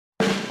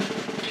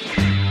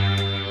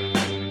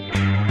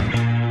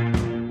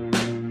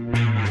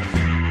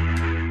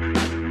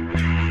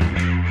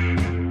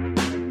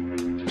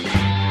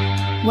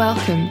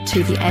Welcome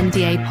to the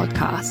NDA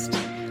podcast.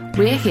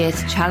 We're here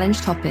to challenge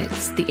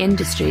topics the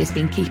industry has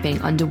been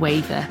keeping under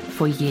waiver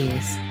for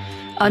years.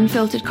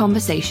 Unfiltered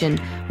conversation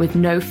with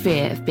no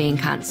fear of being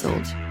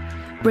cancelled.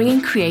 Bringing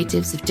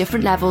creatives of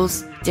different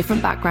levels,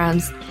 different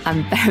backgrounds,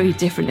 and very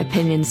different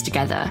opinions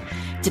together,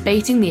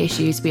 debating the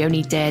issues we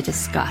only dare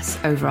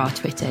discuss over our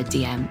Twitter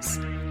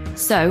DMs.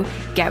 So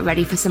get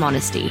ready for some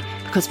honesty,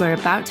 because we're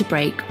about to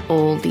break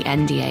all the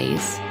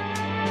NDAs.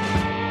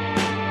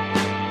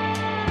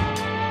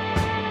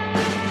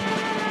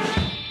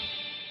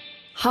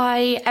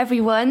 Hi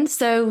everyone,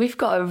 so we've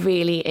got a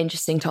really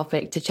interesting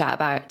topic to chat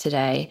about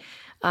today,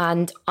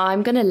 and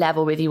I'm going to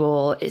level with you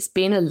all. It's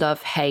been a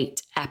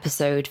love-hate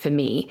episode for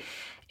me.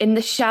 In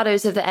the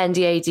shadows of the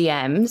NDA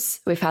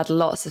DMs, we've had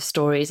lots of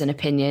stories and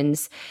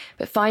opinions,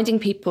 but finding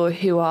people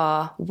who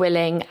are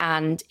willing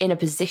and in a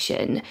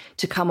position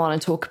to come on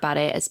and talk about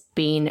it has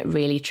been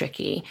really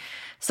tricky.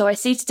 So I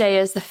see today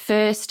as the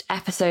first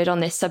episode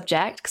on this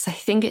subject because I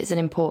think it's an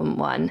important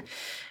one.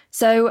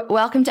 So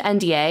welcome to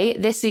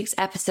NDA. This week's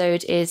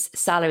episode is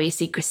Salary,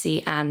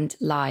 Secrecy and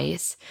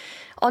Lies.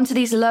 On to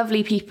these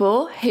lovely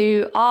people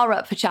who are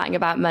up for chatting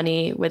about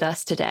money with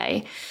us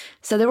today.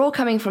 So they're all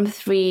coming from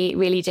three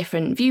really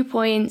different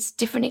viewpoints,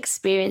 different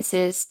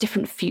experiences,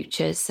 different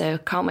futures. So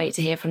can't wait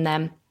to hear from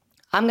them.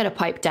 I'm going to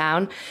pipe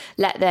down,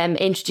 let them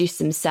introduce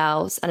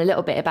themselves and a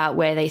little bit about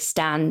where they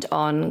stand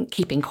on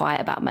keeping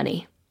quiet about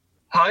money.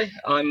 Hi,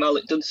 I'm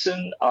Alec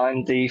Dudson.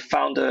 I'm the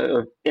founder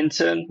of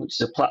Intern, which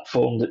is a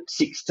platform that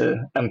seeks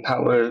to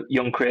empower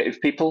young creative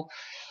people.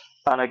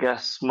 And I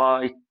guess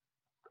my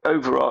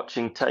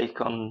overarching take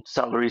on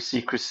salary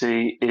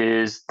secrecy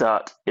is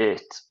that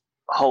it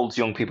holds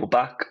young people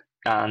back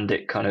and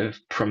it kind of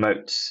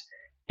promotes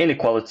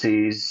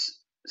inequalities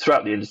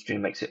throughout the industry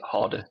and makes it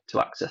harder to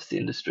access the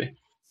industry.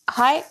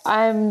 Hi,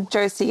 I'm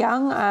Josie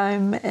Young.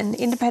 I'm an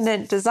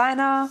independent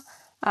designer,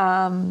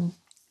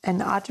 an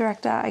art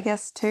director, I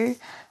guess, too.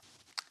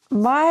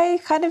 My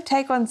kind of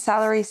take on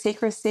salary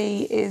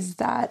secrecy is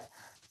that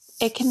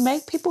it can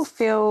make people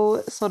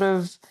feel sort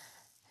of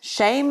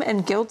shame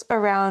and guilt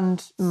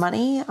around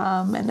money,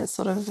 and it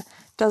sort of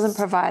doesn't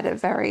provide a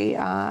very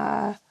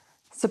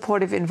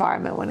supportive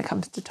environment when it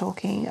comes to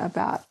talking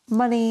about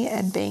money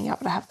and being able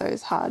to have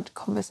those hard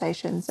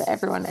conversations that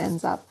everyone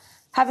ends up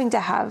having to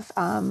have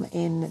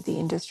in the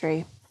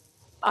industry.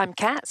 I'm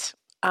Kat.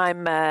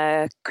 I'm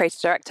a creative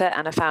director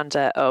and a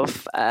founder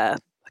of a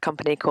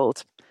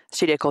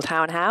studio called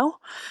How and How.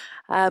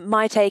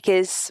 My take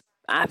is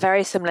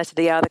very similar to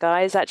the other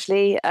guys,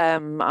 actually.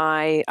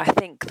 I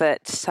think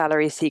that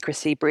salary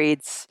secrecy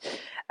breeds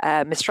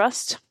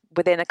mistrust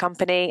within a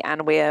company,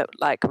 and we're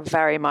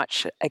very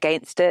much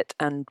against it.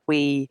 And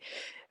we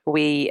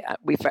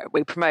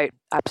promote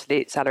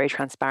absolute salary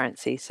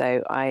transparency.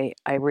 So I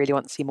really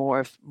want to see more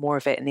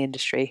of it in the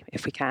industry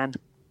if we can.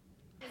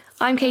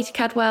 I'm Katie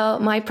Cadwell.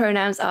 My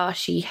pronouns are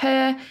she,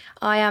 her.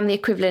 I am the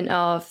equivalent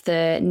of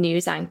the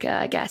news anchor,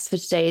 I guess, for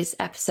today's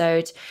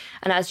episode.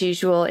 And as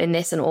usual, in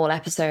this and all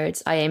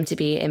episodes, I aim to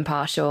be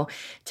impartial.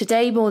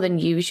 Today, more than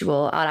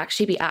usual, I'll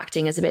actually be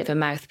acting as a bit of a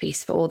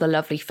mouthpiece for all the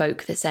lovely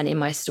folk that sent in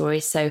my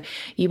stories. So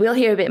you will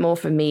hear a bit more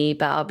from me,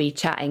 but I'll be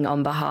chatting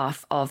on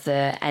behalf of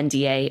the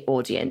NDA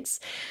audience.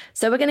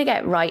 So we're going to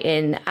get right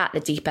in at the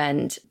deep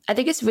end. I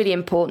think it's really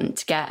important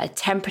to get a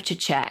temperature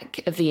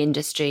check of the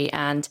industry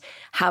and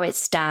how it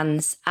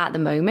stands at the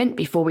moment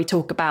before we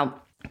talk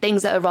about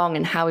things that are wrong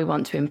and how we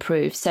want to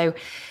improve. So,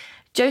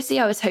 Josie,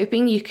 I was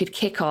hoping you could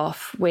kick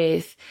off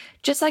with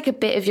just a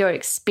bit of your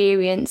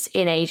experience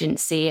in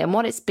agency and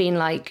what it's been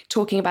like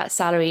talking about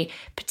salary,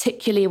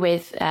 particularly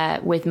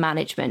with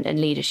management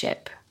and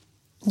leadership.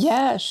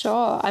 Yeah,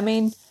 sure. I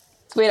mean,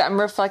 it's weird.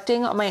 I'm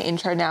reflecting on my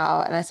intro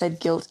now and I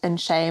said guilt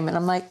and shame. And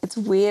I'm like, it's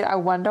weird. I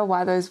wonder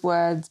why those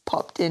words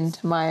popped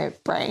into my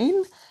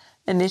brain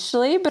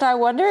initially. But I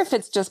wonder if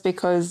it's just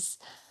because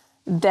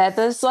they're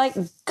those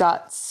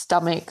gut,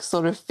 stomach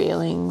sort of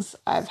feelings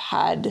I've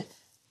had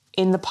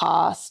in the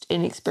past,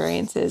 in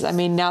experiences. I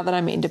mean, now that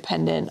I'm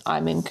independent,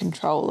 I'm in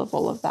control of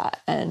all of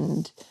that.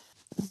 And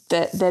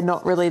they're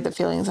not really the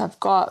feelings I've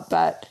got.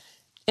 But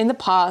in the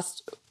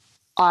past,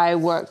 I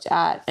worked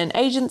at an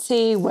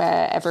agency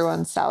where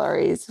everyone's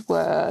salaries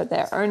were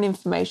their own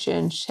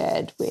information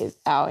shared with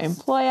our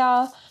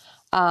employer,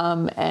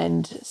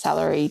 and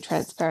salary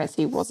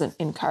transparency wasn't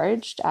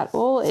encouraged at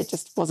all. It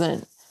just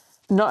wasn't,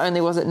 not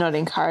only was it not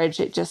encouraged,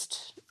 it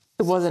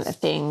wasn't a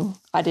thing.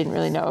 I didn't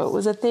really know it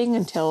was a thing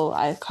until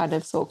I kind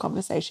of saw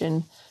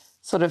conversation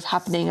sort of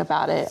happening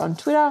about it on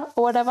Twitter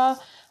or whatever.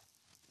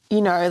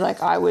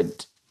 I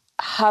would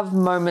have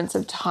moments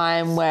of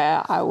time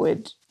where I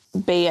would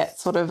be at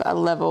sort of a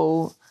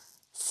level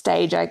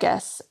stage, I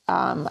guess,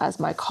 as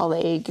my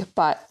colleague,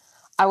 but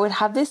I would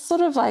have this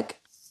sort of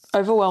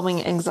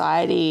overwhelming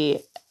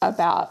anxiety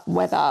about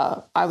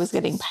whether I was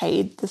getting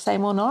paid the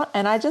same or not.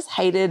 And I just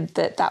hated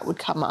that would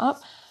come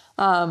up,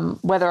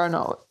 whether or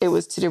not it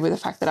was to do with the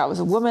fact that I was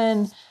a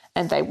woman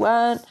and they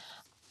weren't.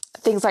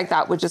 Things like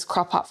that would just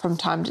crop up from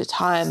time to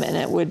time, and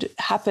it would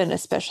happen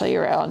especially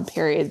around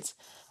periods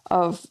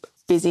of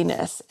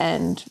busyness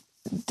and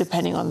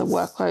depending on the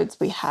workloads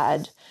we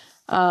had.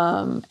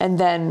 And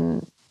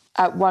then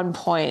at one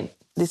point,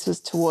 this was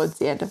towards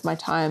the end of my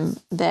time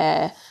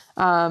there,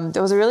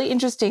 there was a really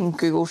interesting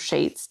Google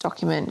Sheets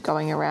document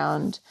going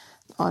around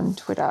on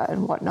Twitter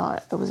and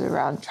whatnot. It was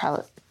around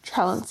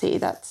Tralency,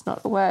 that's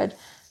not a word.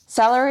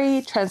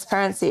 Salary,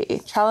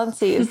 transparency.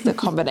 Tralency is the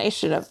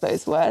combination of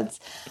those words.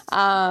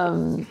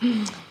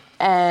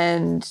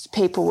 And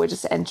people were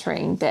just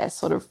entering their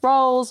sort of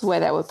roles, where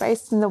they were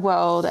based in the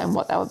world and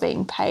what they were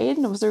being paid.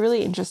 And it was a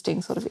really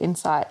interesting sort of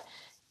insight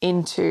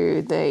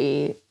into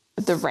the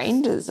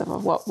ranges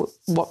of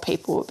what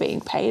people were being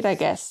paid, I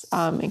guess,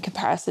 in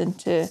comparison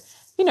to,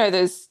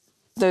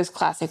 those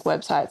classic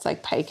websites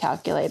like Pay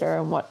Calculator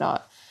and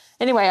whatnot.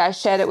 Anyway, I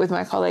shared it with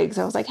my colleagues.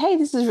 I was like, hey,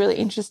 this is really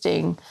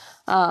interesting.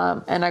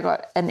 And I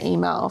got an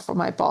email from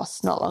my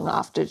boss not long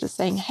after just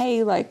saying,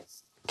 hey, like,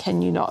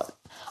 can you not?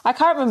 I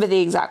can't remember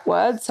the exact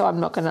words, so I'm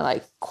not going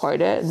to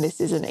quote it. And this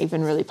isn't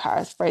even really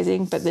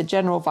paraphrasing, but the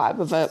general vibe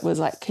of it was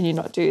like, can you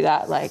not do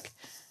that? Like,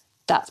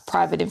 that's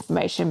private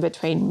information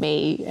between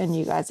me and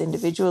you guys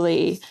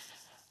individually.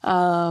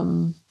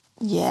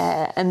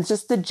 Yeah. And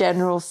just the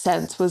general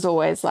sense was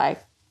always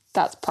like,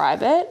 that's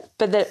private,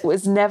 but that it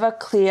was never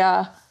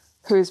clear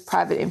whose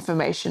private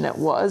information it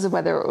was,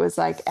 whether it was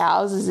like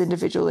ours as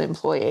individual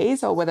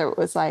employees or whether it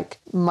was like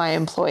my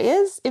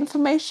employer's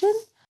information.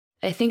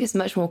 I think it's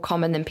much more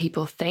common than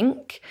people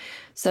think.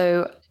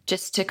 So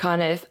just to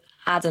kind of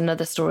add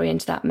another story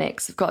into that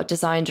mix, I've got a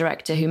design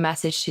director who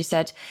messaged, who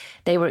said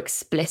they were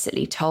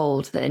explicitly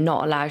told that they're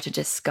not allowed to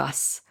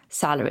discuss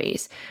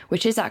salaries,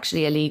 which is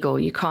actually illegal.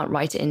 You can't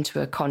write it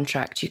into a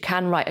contract. You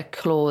can write a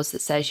clause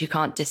that says you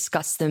can't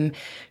discuss them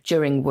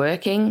during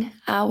working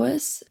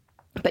hours,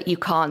 but you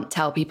can't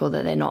tell people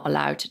that they're not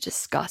allowed to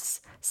discuss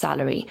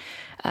salary.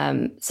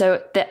 And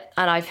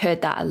I've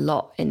heard that a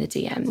lot in the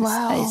DMs.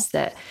 Wow.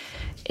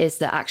 Is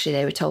that actually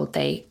they were told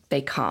they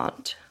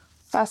can't.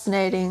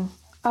 Fascinating.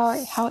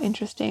 Oh, how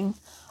interesting.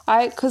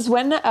 Because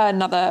when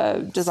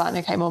another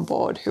designer came on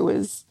board, who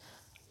was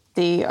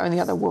the only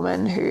other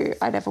woman who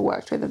I'd ever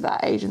worked with at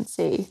that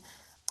agency,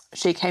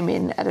 she came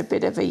in at a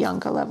bit of a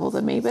younger level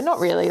than me, but not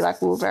really.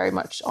 Like, we were very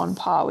much on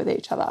par with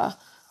each other.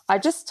 I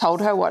just told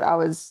her what I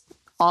was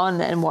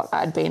on and what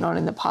I'd been on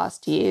in the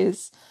past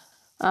years.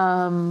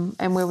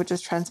 And we were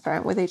just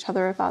transparent with each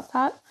other about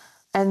that.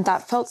 And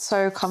that felt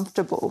so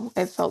comfortable.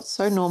 It felt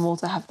so normal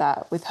to have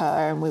that with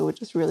her, and we were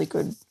just really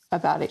good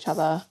about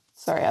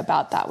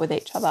that with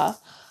each other.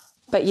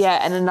 But yeah,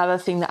 and another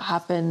thing that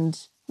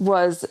happened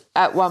was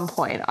at one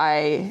point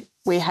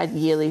we had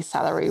yearly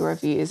salary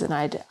reviews, and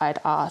I'd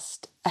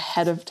asked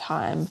ahead of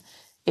time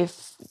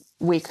if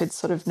we could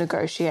sort of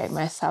negotiate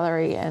my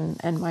salary,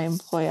 and my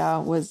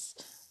employer was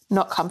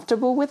not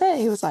comfortable with it.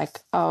 He was like,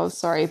 oh,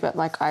 sorry, but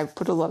like, I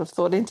put a lot of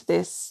thought into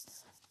this.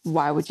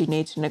 Why would you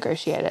need to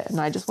negotiate it? And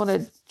I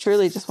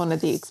truly just wanted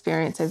the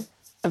experience of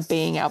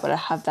being able to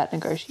have that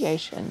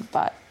negotiation.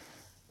 But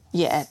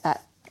yeah,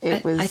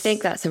 I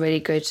think that's a really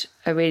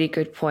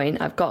good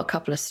point. I've got a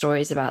couple of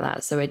stories about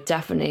that, so we're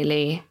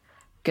definitely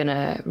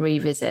gonna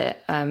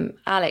revisit.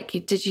 Alec,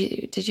 did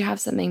you have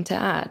something to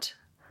add?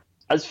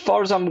 As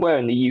far as I'm aware,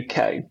 in the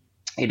UK,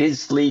 it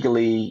is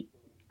legally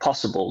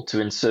possible to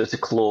insert a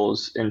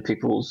clause in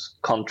people's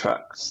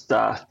contracts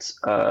that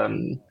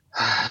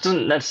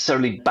doesn't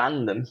necessarily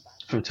ban them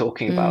from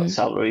talking about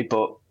salary,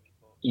 but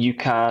you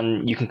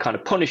can kind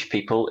of punish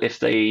people if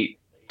they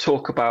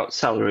talk about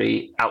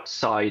salary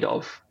outside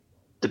of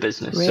the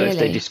business. Really? So if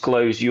they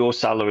disclose your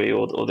salary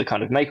or the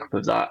kind of makeup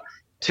of that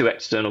to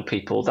external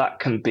people, that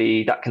can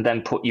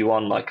then put you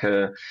on like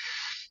a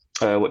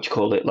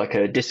like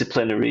a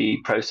disciplinary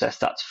process.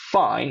 That's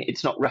fine.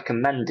 It's not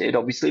recommended,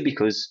 obviously,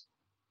 because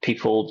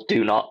people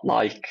do not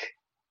like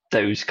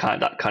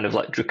that kind of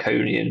like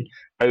draconian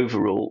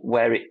overrule.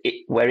 Where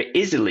it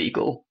is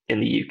illegal in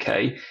the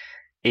UK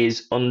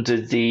is under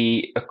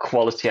the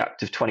Equality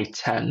Act of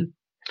 2010,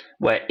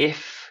 where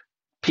if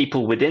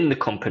people within the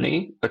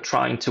company are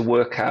trying to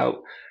work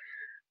out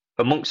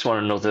amongst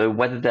one another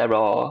whether there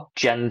are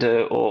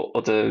gender or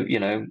other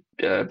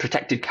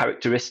protected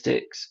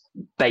characteristics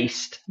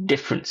based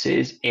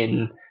differences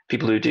in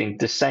people who are doing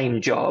the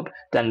same job,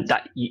 then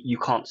that you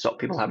can't stop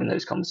people having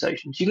those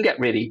conversations. You can get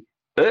really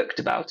irked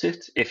about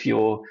it if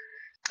you're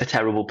a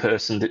terrible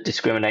person that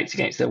discriminates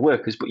against their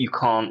workers, but you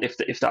can't,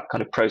 if that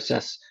kind of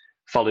process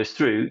follows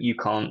through, you've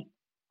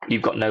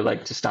got no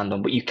leg to stand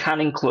on. But you can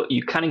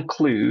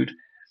include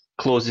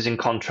clauses in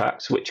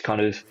contracts which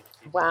kind of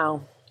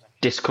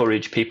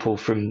discourage people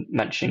from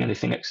mentioning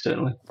anything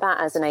externally. That,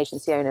 as an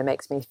agency owner,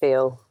 makes me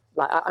feel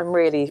like I'm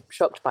really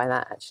shocked by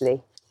that,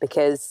 actually,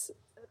 because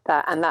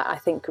that I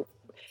think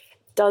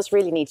does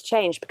really need to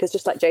change, because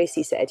just like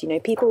Josie said,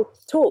 people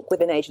talk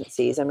within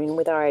agencies. I mean,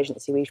 with our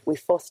agency, we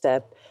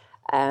foster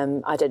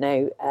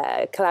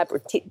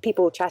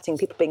people chatting,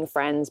 people being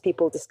friends,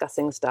 people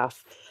discussing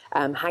stuff,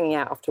 hanging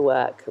out after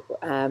work.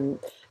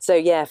 So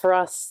yeah, for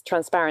us,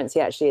 transparency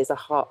actually is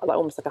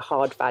almost like a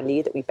hard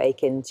value that we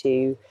bake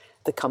into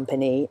the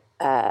company.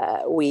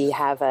 We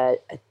have a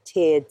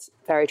tiered,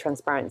 very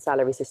transparent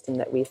salary system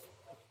that we've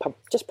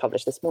just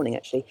published this morning,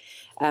 actually.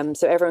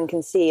 So everyone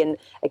can see. And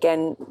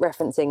again,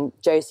 referencing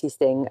Josie's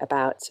thing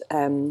about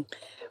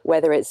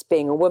whether it's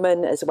being a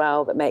woman as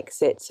well that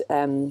makes it,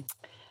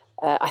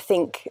 I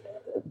think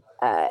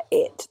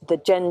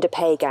the gender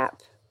pay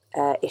gap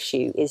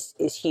issue is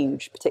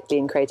huge, particularly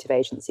in creative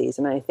agencies.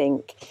 And I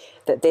think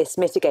that this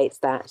mitigates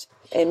that.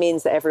 It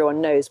means that everyone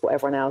knows what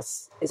everyone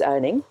else is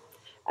earning.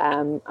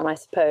 And I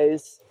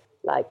suppose,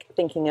 like,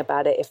 thinking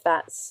about it, if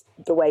that's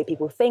the way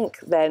people think,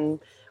 then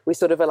we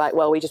sort of are like,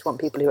 well, we just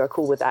want people who are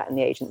cool with that in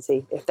the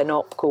agency. If they're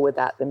not cool with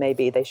that, then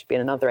maybe they should be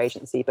in another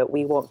agency. But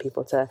we want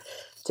people to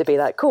be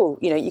like, cool,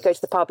 you go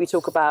to the pub, you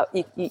talk about,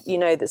 you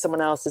know that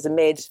someone else is a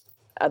mid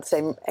at the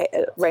same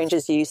range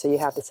as you, so you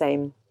have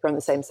you're on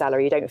the same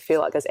salary. You don't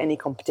feel like there's any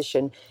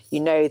competition.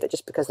 You know that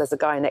just because there's a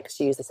guy next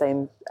to you who's the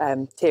same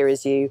tier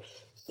as you,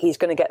 he's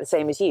going to get the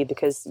same as you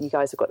because you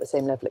guys have got the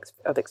same level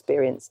of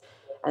experience.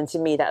 And to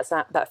me,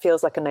 that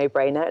feels like a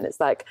no-brainer. And it's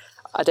like,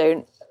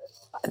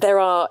 there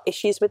are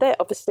issues with it,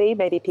 obviously.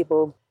 Maybe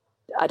people,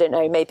 I don't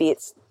know, maybe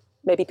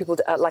people,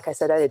 like I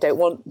said earlier, don't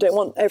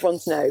want everyone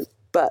to know.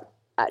 But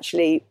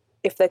actually,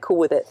 if they're cool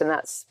with it, then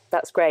that's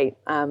great.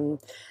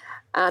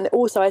 And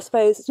also, I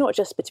suppose it's not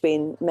just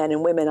between men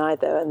and women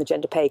either, and the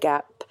gender pay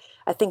gap.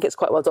 I think it's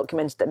quite well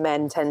documented that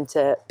men tend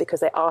to, because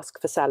they ask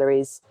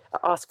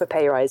for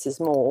pay rises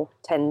more,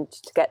 tend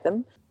to get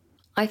them.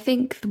 I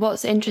think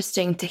what's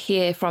interesting to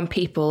hear from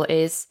people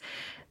is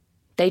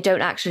they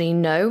don't actually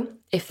know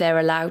if they're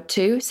allowed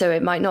to. So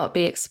it might not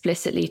be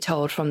explicitly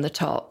told from the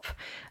top.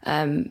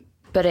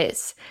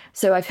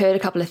 So I've heard a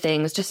couple of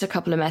things, just a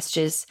couple of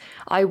messages.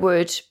 I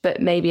would,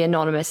 but maybe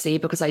anonymously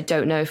because I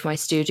don't know if my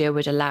studio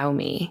would allow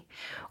me.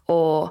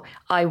 Or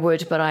I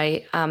would, but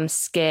I am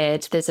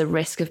scared there's a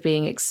risk of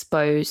being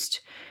exposed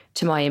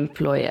to my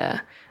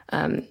employer.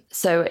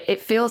 So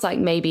it feels like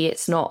maybe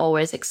it's not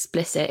always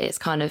explicit. It's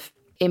kind of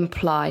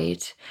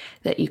implied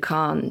that you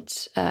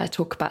can't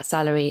talk about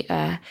salary.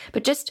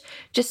 But just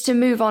to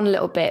move on a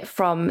little bit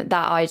from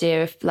that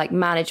idea of like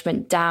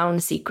management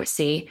down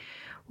secrecy,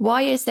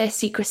 why is there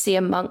secrecy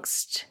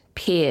amongst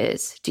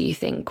peers, do you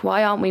think?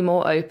 Why aren't we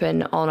more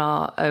open on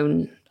our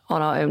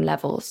own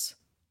levels?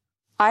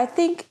 I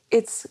think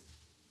it's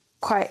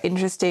quite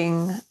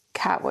interesting,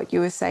 Kat, what you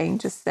were saying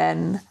just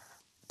then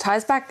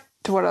ties back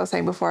to what I was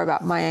saying before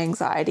about my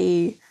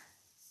anxiety,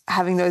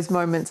 having those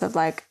moments of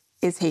like,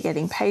 is he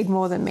getting paid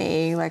more than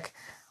me? Like,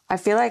 I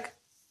feel like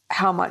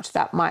how much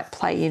that might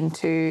play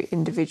into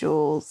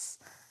individuals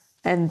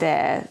and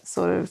their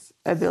sort of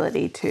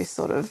ability to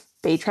sort of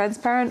be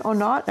transparent or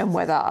not, and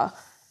whether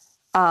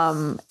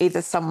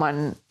either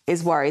someone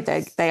is worried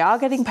they are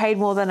getting paid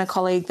more than a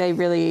colleague they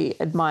really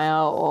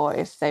admire, or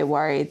if they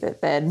worry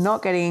that they're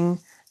not getting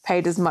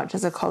paid as much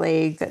as a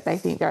colleague that they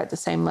think they're at the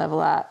same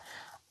level at.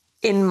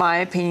 In my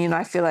opinion,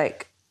 I feel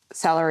like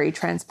salary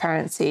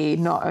transparency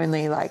not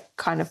only like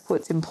kind of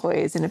puts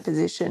employers in a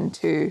position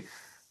to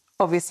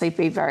obviously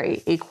be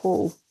very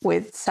equal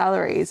with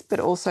salaries, but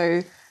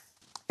also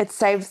it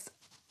saves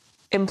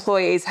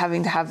employees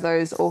having to have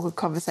those awkward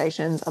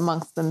conversations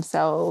amongst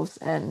themselves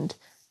and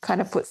kind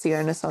of puts the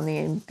onus on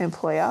the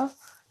employer.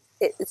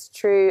 It's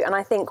true. And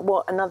I think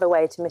another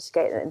way to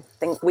mitigate it, and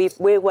think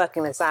we're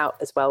working this out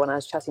as well. When I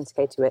was chatting to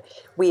Katie,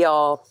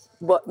 we're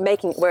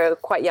a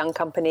quite young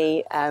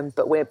company,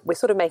 but we're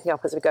sort of making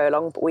up as we go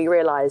along. But we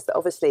realise that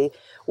obviously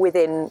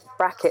within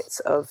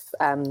brackets of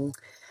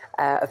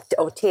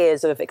or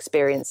tiers of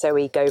experience, so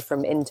we go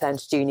from intern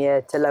to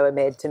junior to lower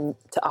mid to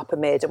upper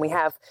mid, and we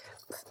have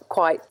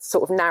quite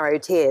sort of narrow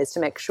tiers to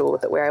make sure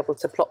that we're able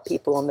to plot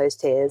people on those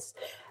tiers.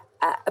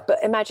 But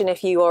imagine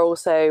if you are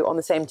also on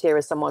the same tier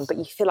as someone, but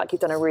you feel like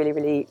you've done a really,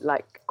 really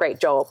like great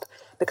job,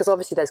 because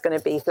obviously there's going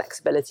to be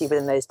flexibility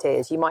within those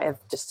tiers. You might have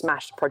just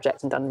smashed a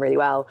project and done really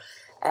well.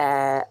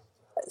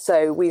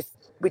 So we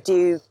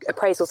do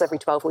appraisals every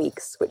 12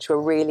 weeks, which were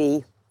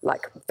really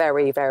like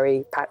very,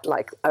 very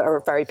like are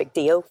a very big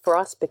deal for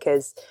us,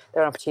 because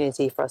they're an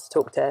opportunity for us to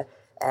talk to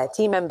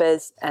team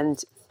members,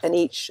 and in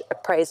each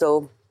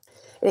appraisal,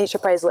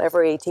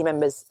 every team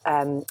member's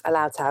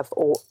allowed to have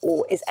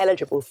or is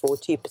eligible for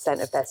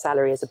 2% of their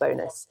salary as a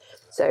bonus.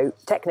 So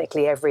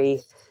technically,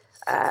 every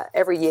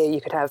year you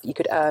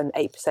could earn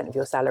 8% of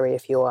your salary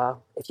if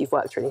you've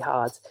worked really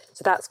hard.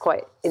 So that's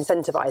quite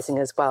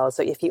incentivizing as well.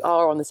 So if you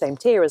are on the same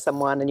tier as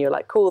someone and you're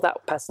like, cool,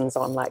 that person's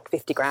on like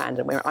 50 grand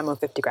and I'm on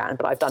 50 grand,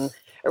 but I've done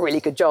a really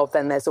good job,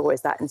 then there's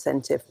always that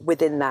incentive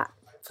within that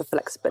for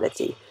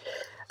flexibility.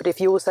 But if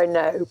you also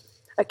know,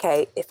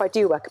 okay, if I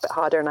do work a bit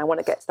harder and I want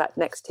to get to that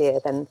next tier,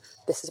 then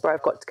this is where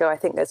I've got to go. I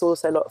think there's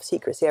also a lot of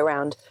secrecy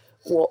around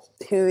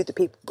who the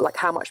people, like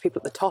how much people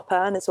at the top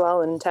earn as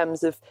well, in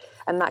terms of,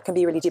 and that can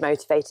be really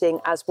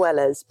demotivating, as well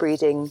as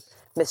breeding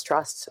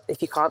mistrust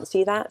if you can't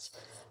see that.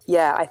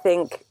 Yeah, I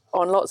think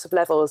on lots of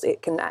levels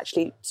it can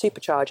actually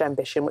supercharge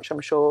ambition, which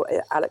I'm sure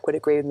Alec would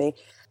agree with me,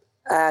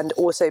 and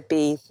also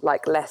be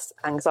like less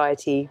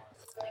anxiety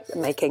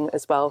making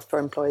as well for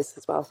employees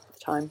as well at the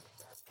time.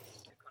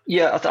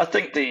 Yeah, I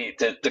think the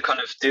kind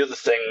of the other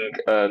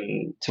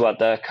thing to add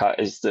there, Kat,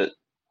 is that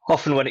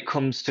often when it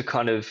comes to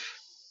kind of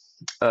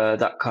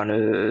that kind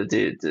of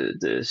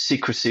the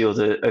secrecy or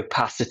the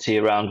opacity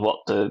around what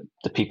the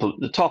people at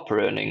the top are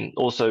earning.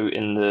 Also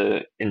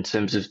in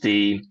terms of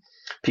the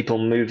people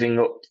moving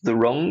up the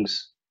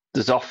rungs,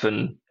 there's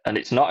often, and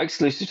it's not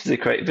exclusive to the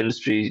creative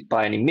industry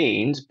by any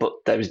means, but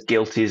they're as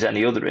guilty as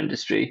any other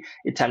industry.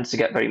 It tends to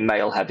get very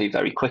male heavy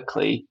very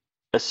quickly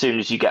as soon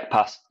as you get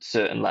past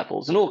certain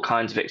levels, and all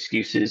kinds of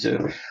excuses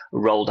are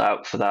rolled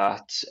out for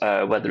that,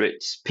 whether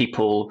it's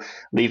people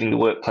leaving the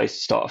workplace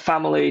to start a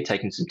family,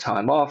 taking some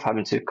time off,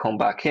 having to come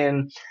back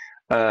in.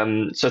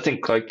 So I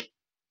think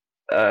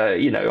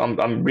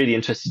I'm really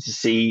interested to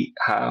see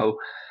how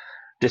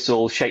this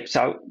all shapes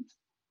out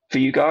for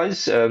you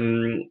guys.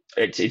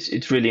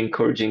 It's really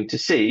encouraging to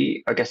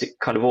see. I guess it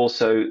kind of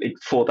also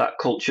for that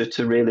culture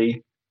to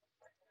really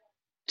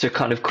to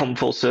kind of come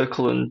full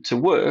circle and to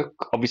work.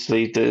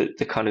 Obviously,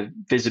 the kind of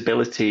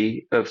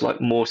visibility of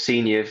like more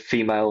senior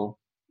female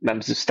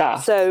members of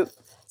staff. So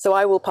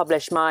I will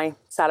publish my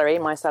salary.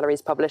 My salary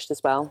is published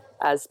as well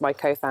as my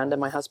co-founder,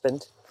 my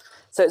husband.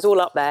 So it's all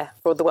up there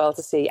for the world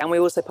to see. And we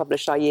also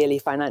publish our yearly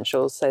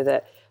financials so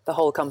that the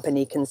whole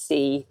company can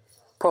see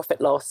profit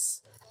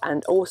loss.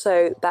 And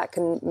also that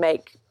can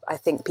make, I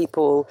think,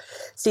 people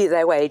see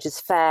their wage is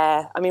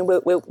fair. I mean,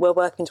 we're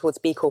working towards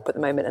B Corp at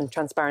the moment, and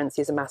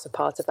transparency is a massive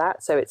part of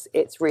that. So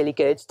it's really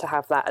good to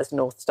have that as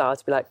North Star,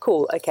 to be like,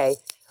 cool, okay,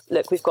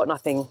 look, we've got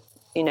nothing,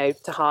 to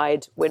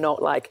hide. We're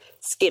not like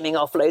skimming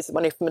off loads of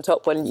money from the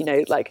top when,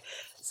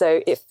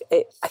 so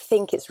I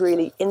think it's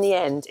really, in the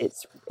end,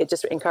 it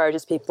just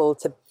encourages people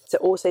to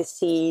also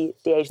see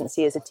the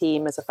agency as a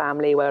team, as a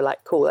family, where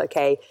like, cool,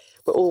 okay,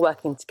 we're all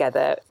working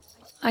together.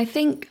 I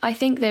think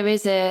there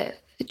is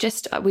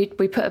we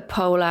put a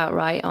poll out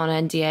right on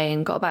NDA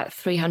and got about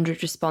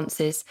 300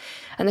 responses.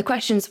 And the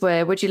questions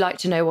were, would you like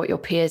to know what your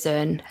peers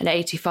earn? And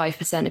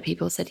 85% of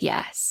people said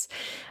yes.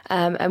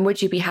 And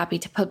would you be happy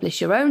to publish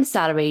your own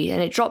salary?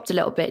 And it dropped a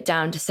little bit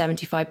down to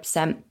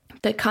 75%.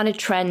 The kind of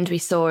trend we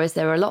saw is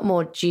there were a lot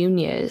more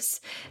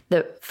juniors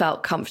that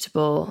felt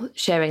comfortable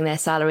sharing their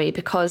salary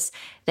because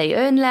they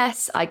earn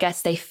less. I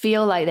guess they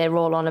feel like they're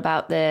all on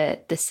about the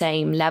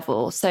same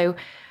level. So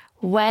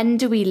when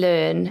do we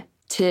learn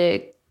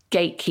to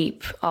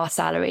gatekeep our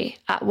salary?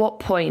 At what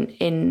point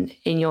in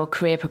your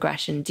career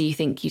progression do you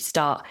think you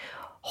start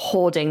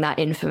hoarding that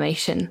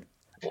information?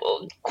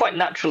 Well, quite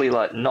naturally,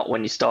 like not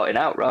when you're starting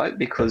out, right?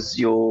 Because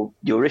your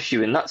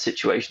issue in that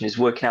situation is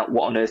working out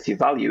what on earth your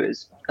value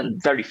is.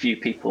 And very few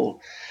people,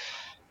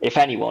 if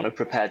anyone, are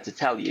prepared to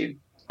tell you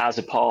as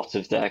a part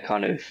of their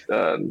kind of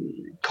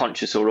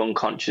conscious or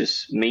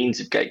unconscious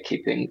means of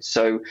gatekeeping.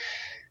 So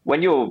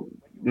when you're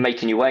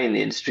making your way in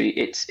the industry,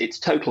 it's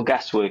total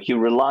guesswork. You're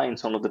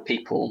reliant on other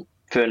people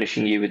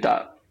furnishing you with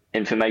that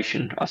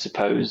information, I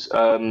suppose.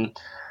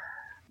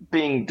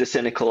 Being the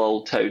cynical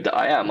old toad that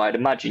I am, I'd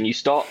imagine you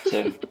start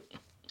to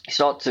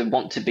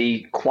want to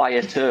be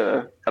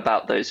quieter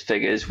about those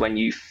figures when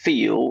you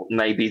feel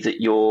maybe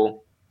that you're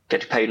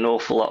getting paid an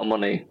awful lot of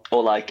money,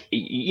 or like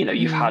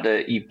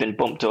you've been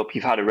bumped up,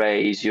 you've had a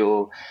raise,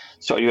 you're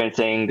starting your own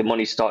thing, the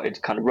money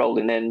started kind of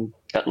rolling in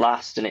at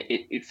last, and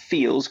it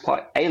feels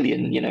quite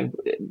alien.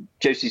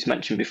 Josie's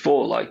mentioned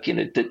before, like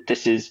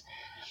this is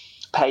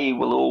pay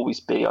will always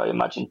be, I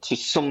imagine, to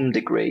some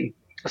degree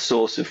a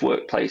source of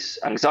workplace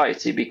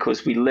anxiety,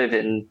 because we live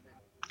in,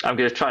 I'm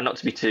going to try not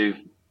to be too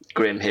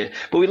grim here,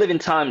 but we live in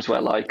times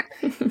where like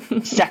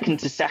second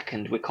to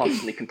second we're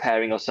constantly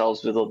comparing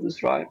ourselves with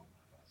others, right?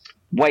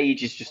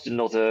 Wage is just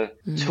another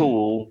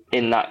tool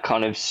in that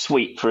kind of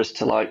suite for us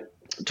to like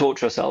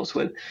torture ourselves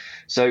with.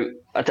 So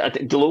I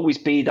think there'll always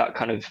be that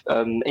kind of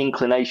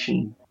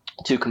inclination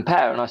to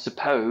compare, and I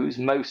suppose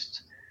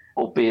most,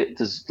 albeit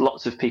there's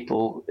lots of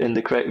people in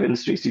the creative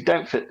industries who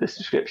don't fit this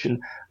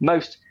description,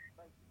 most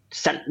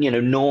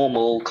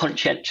normal,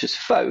 conscientious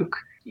folk,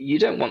 you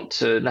don't want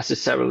to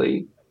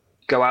necessarily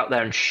go out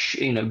there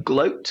and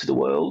gloat to the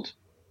world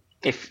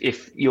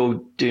if you're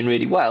doing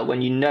really well,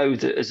 when you know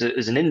that as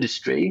an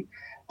industry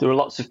there are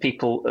lots of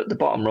people at the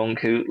bottom rung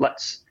who,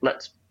 let's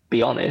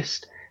be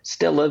honest,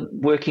 still are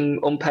working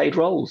unpaid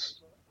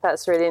roles.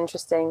 That's really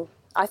interesting.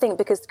 I think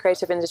because the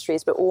creative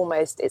industries, but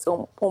it's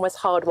almost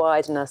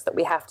hardwired in us that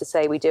we have to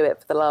say we do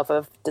it for the love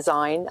of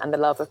design and the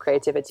love of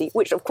creativity,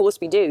 which of course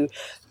we do,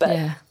 but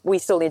we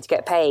still need to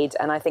get paid.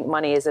 And I think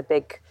money is a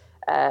big,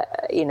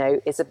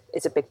 is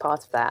a big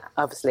part of that,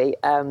 obviously.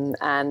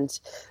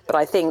 But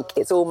I think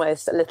it's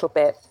almost a little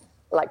bit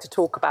like to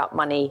talk about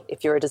money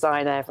if you're a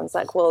designer. Everyone's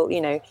like, well,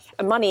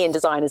 and money in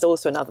design is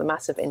also another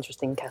massive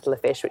interesting kettle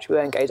of fish, which we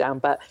won't go down.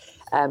 But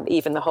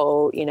even the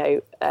whole,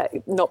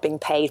 not being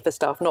paid for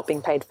stuff, not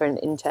being paid for an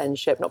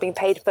internship, not being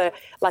paid for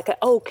like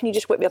can you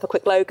just whip me up a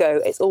quick logo?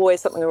 It's always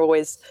something we're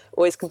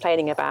always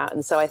complaining about.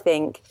 And so I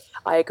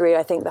agree.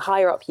 I think the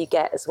higher up you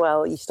get as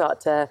well, you start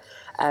to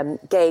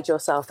gauge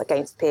yourself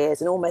against peers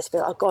and almost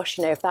feel, oh gosh,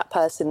 if that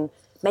person,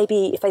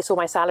 maybe if they saw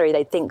my salary,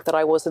 they'd think that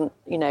I wasn't,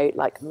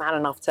 like man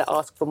enough to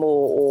ask for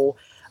more, or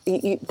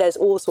there's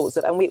all sorts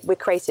of, and we're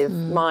creative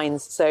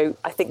minds. So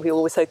I think we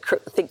always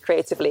think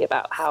creatively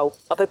about how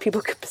other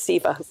people could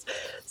perceive us.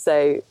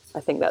 So I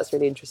think that's a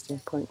really interesting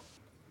point.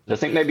 I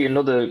think maybe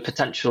another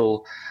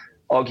potential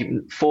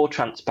argument for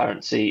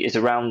transparency is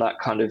around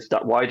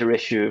that wider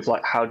issue of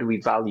like, how do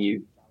we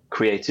value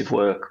creative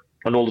work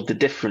and all of the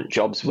different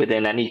jobs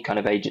within any kind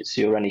of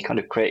agency or any kind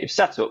of creative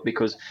setup?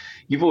 Because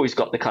you've always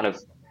got the kind of,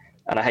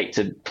 and I hate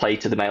to play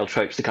to the male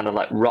tropes, the kind of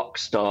like rock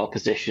star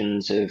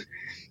positions of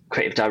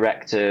creative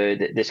director,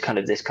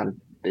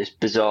 this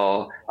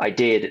bizarre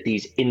idea that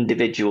these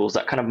individuals,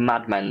 that kind of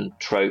madmen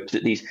trope,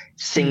 that these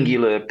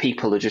singular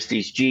people are just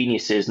these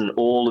geniuses and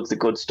all of the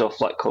good stuff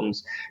like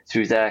comes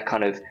through their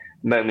kind of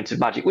moment of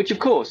magic, which of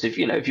course, if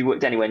you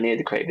worked anywhere near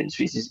the creative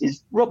industries,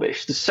 is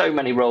rubbish. There's so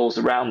many roles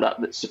around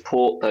that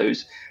support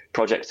those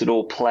projects, that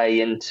all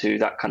play into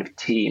that kind of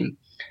team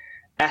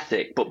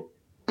ethic. But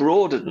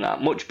broader than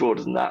that, much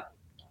broader than that,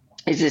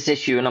 is this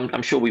issue, and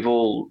I'm sure we've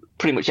all,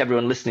 pretty much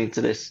everyone listening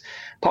to this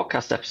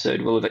podcast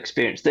episode will have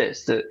experienced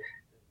this, that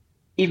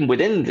even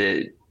within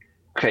the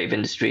creative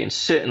industry and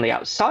certainly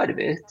outside of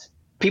it,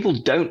 people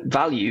don't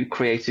value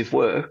creative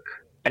work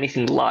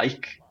anything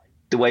like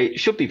the way it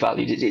should be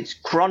valued. It's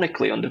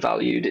chronically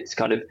undervalued. It's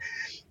kind of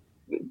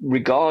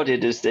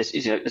regarded as this,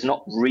 as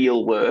not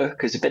real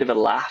work, as a bit of a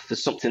laugh,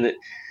 as something that,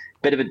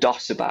 a bit of a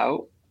doss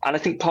about. And I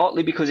think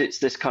partly because it's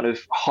this kind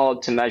of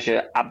hard to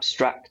measure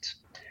abstract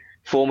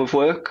form of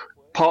work,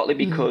 partly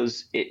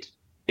because it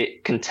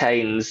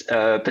contains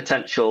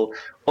potential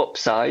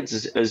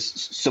upsides as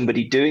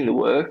somebody doing the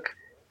work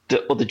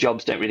that other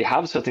jobs don't really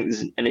have. So I think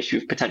there's an issue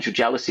of potential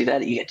jealousy there,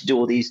 that you get to do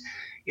all these,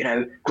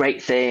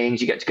 great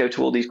things, you get to go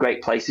to all these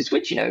great places,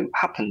 which,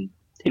 happen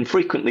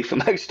infrequently for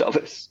most of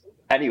us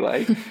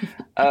anyway.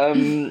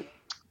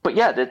 But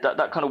yeah,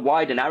 that kind of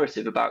wider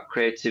narrative about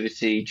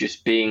creativity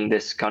just being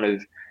this kind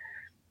of,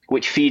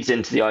 which feeds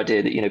into the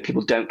idea that,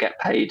 people don't get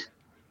paid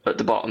at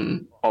the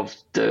bottom of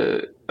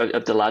the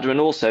ladder,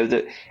 and also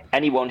that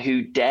anyone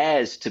who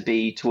dares to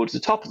be towards the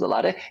top of the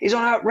ladder is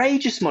on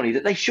outrageous money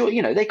that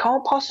they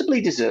can't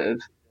possibly deserve.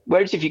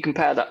 Whereas if you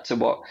compare that to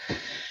what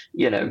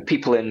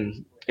people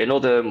in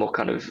other more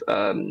kind of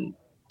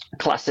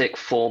classic,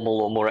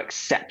 formal, or more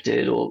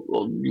accepted or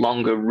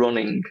longer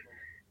running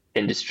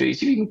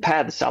industries, if you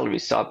compare the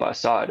salaries side by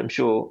side, I'm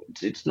sure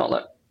it's not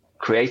like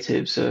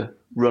creatives are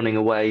running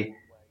away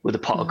with a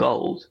pot of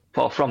gold.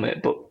 Far from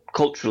it. But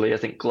culturally, I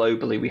think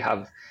globally, we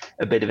have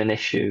a bit of an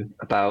issue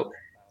about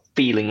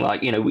feeling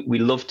like, we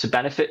love to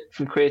benefit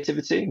from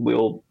creativity. We're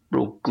all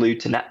glued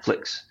to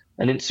Netflix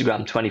and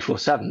Instagram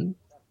 24/7,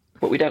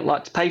 but we don't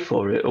like to pay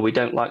for it, or we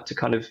don't like to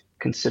kind of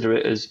consider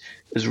it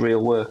as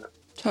real work.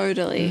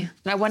 Totally.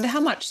 And I wonder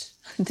how much,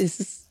 this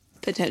is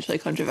potentially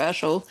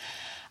controversial,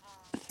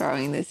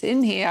 throwing this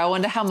in here, I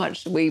wonder how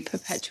much we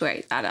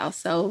perpetuate that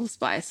ourselves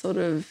by sort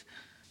of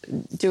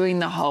doing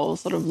the whole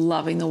sort of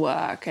loving the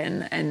work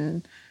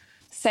and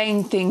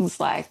saying things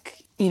like,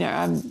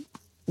 I'm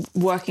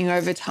working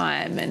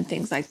overtime and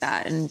things like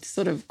that, and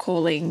sort of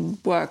calling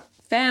work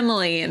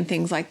family and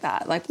things like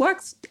that. Like,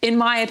 work's, in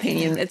my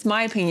opinion, it's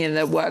my opinion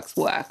that work's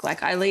work.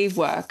 Like, I leave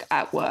work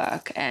at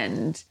work,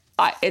 and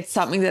it's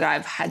something that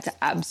I've had to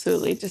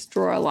absolutely just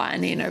draw a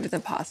line in over the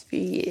past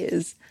few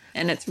years.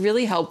 And it's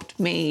really helped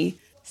me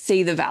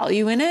see the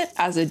value in it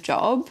as a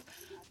job.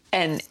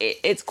 And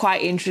it's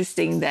quite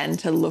interesting then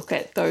to look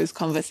at those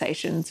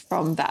conversations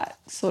from that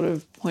sort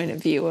of point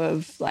of view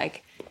of,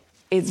 like,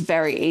 it's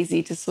very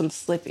easy to sort of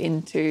slip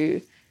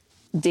into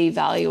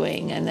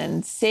devaluing and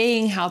then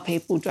seeing how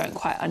people don't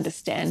quite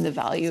understand the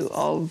value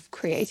of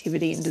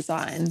creativity and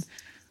design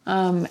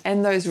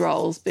and those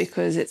roles,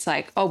 because it's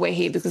like, oh, we're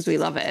here because we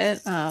love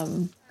it.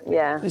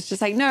 It's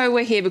just like, no,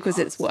 we're here because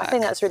it's work. I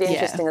think that's really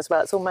interesting as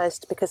well. It's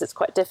almost because it's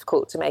quite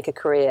difficult to make a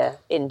career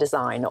in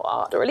design or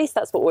art, or at least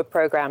that's what we're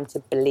programmed to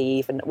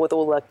believe, and with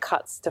all the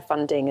cuts to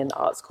funding in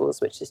art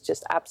schools, which is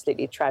just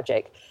absolutely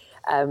tragic.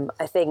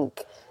 I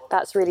think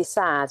that's really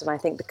sad, and I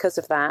think because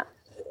of that,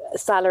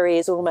 salary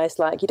is almost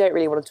like you don't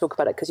really want to talk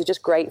about it because you're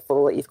just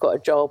grateful that you've got a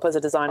job as a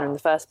designer in the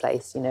first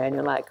place, and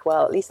you're like,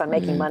 well, at least I'm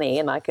making money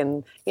and I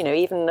can,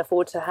 even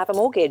afford to have a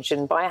mortgage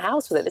and buy a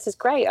house with it. This is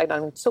great.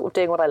 I'm sort of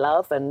doing what I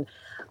love. And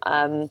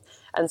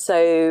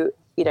so,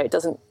 it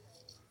doesn't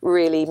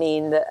really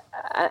mean that,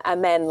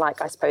 and then,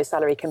 like, I suppose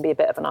salary can be a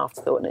bit of an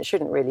afterthought, and it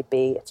shouldn't really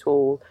be at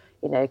all.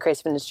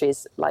 Creative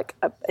industries, like,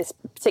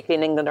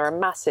 particularly in England, are a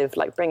massive,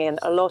 like, bringing in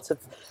a lot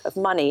of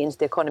money into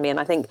the economy. And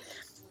I think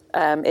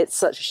it's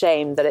such a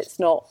shame that it's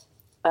not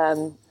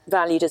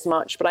valued as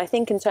much. But I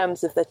think in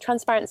terms of the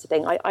transparency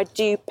thing, I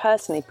do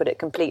personally put it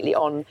completely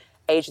on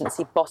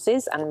agency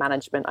bosses and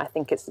management. I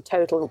think it's the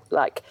total,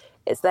 like,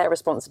 it's their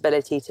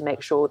responsibility to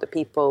make sure that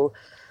people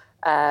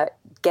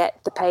get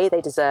the pay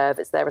they deserve.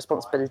 It's their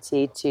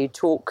responsibility to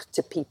talk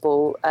to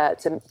people,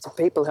 to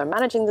people who are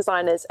managing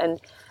designers, and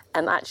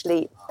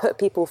actually put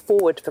people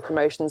forward for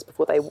promotions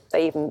before they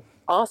even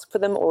ask for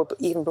them, or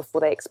even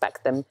before they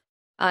expect them.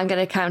 I'm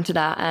going to counter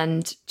that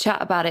and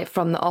chat about it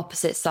from the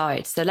opposite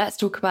side. So let's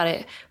talk about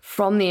it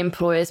from the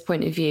employer's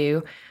point of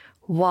view,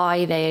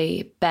 why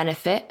they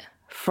benefit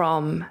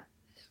from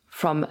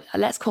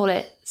let's call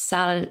it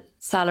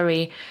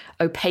salary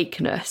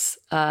opaqueness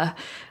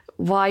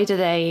Why do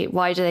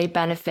they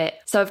benefit?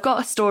 So I've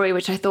got a story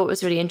which I thought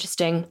was really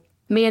interesting.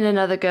 Me and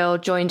another girl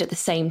joined at the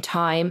same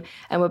time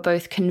and were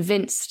both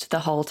convinced the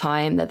whole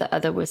time that the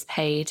other was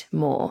paid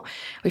more.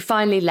 We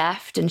finally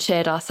left and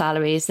shared our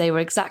salaries. They were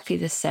exactly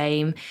the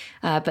same,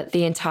 but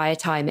the entire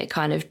time it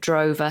kind of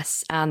drove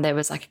us, and there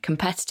was like a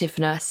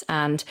competitiveness,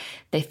 and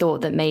they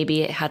thought that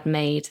maybe it had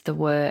made the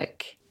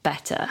work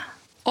better.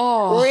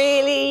 Oh,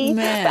 really?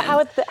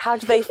 man. But how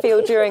do they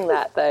feel during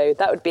that, though?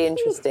 That would be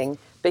interesting.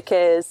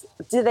 Because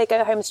do they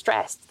go home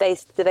stressed? Do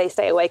they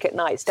stay awake at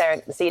night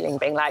staring at the ceiling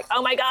being like,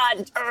 oh my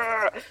God,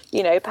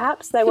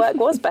 perhaps their work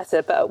was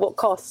better, but at what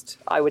cost,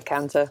 I would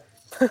counter.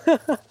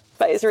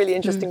 But it's a really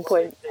interesting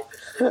point.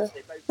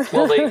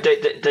 Well,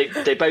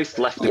 they both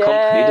left the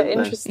company, didn't they?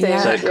 Interesting.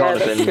 Yeah, so it can't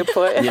have been, a good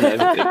point. it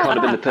can't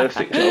have been the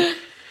perfect job.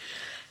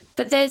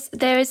 But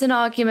there is an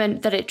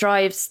argument that it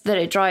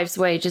drives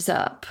wages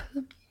up.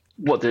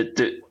 What,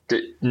 the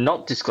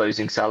not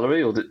disclosing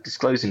salary, or that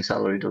disclosing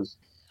salary does?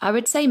 I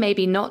would say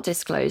maybe not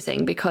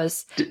disclosing,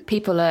 because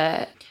people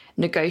are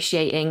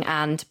negotiating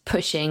and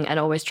pushing and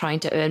always trying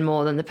to earn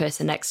more than the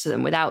person next to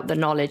them without the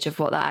knowledge of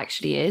what that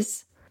actually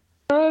is.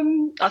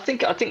 I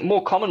think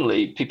more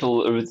commonly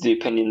people are of the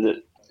opinion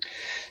that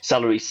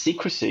salary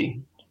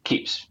secrecy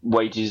keeps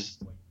wages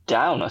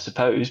down, I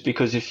suppose,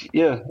 because if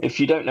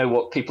you don't know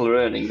what people are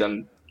earning,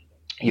 then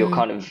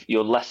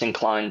you're less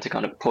inclined to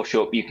kind of push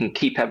up. You can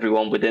keep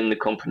everyone within the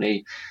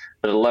company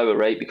at a lower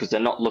rate because they're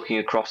not looking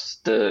across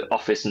the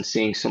office and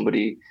seeing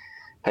somebody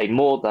paid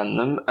more than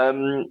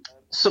them.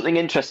 Something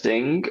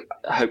interesting,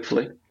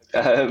 hopefully.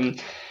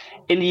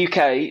 In the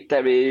UK,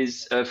 there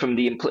is,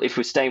 if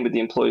we're staying with the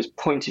employer's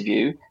point of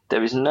view,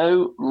 there is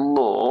no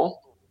law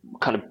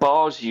kind of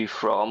bars you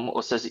from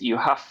or says that you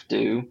have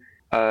to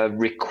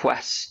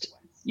request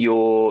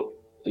your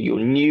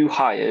new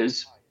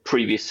hire's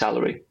previous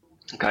salary.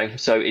 Okay,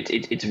 so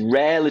it's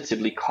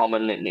relatively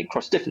common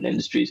across different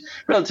industries,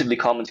 relatively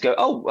common to go,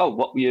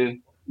 what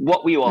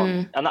were you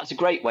on? And that's a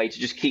great way to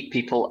just keep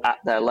people at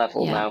their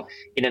level. Yeah. Now,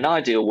 in an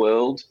ideal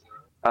world,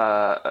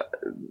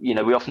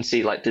 we often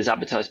see like there's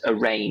advertised a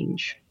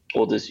range,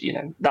 or there's,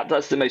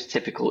 that's the most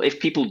typical. If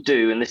people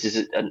do, and this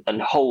is a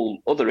whole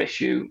other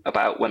issue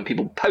about when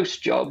people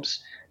post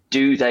jobs,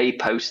 do they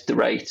post the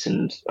rate?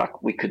 And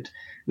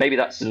maybe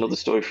that's another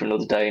story for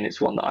another day, and it's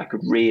one that I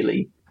could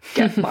really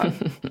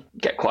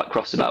get quite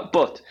cross about.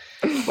 But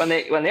when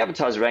they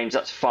advertise a range,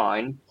 that's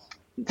fine.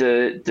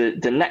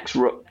 The next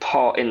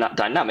part in that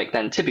dynamic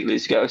then typically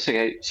is to go,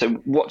 okay, so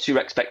what's your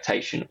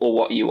expectation, or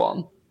what are you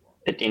on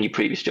in your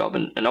previous job?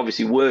 And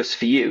obviously worse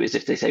for you is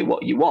if they say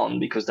what you on,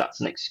 because that's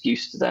an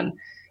excuse to then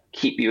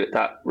keep you at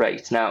that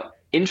rate. Now,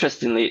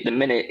 interestingly, at the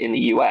minute in the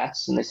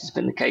US, and this has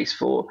been the case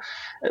for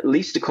at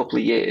least a couple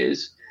of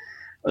years,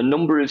 a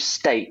number of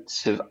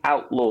states have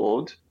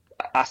outlawed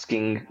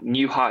asking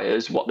new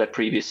hires what their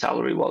previous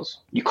salary was.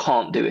 You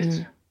can't do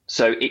it.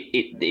 So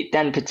it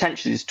then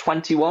potentially is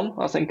 21,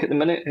 I think, at the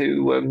minute,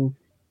 who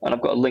and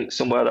I've got a link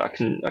somewhere that I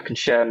can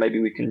share. Maybe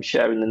we can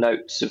share in the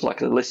notes of like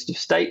a list of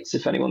states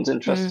if anyone's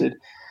interested,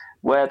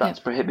 where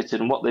that's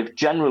prohibited. And what they've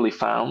generally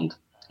found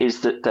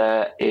is that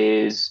there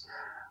is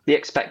the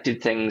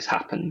expected things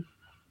happen.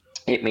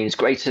 It means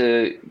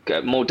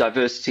more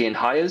diversity in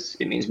hires.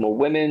 It means more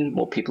women,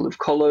 more people of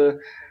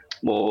color,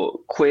 more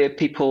queer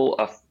people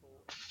are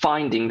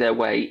finding their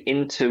way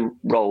into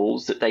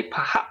roles that they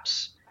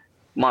perhaps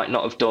might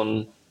not have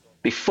done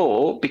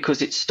before,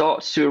 because it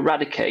starts to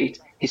eradicate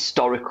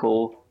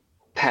historical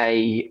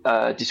pay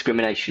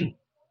discrimination.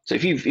 So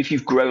if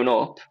you've grown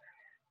up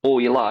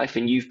all your life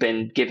and you've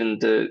been given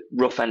the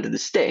rough end of the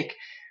stick,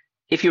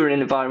 if you're in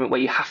an environment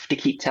where you have to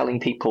keep telling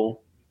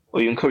people,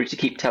 or you're encouraged to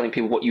keep telling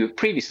people what you were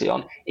previously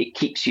on, it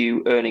keeps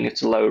you earning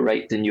at a lower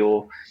rate than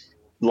your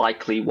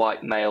likely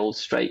white male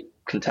straight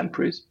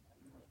contemporaries.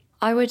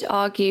 I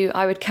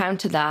would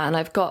counter that, and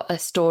I've got a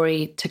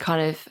story to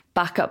kind of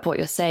back up what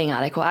you're saying,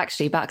 Alec, or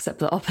actually backs up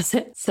the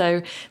opposite.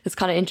 So that's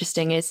kind of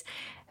interesting, is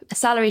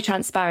salary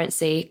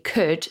transparency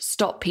could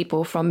stop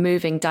people from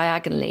moving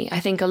diagonally. I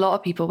think a lot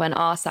of people, when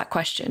asked that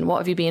question, what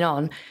have you been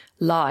on,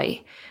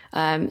 lie.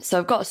 So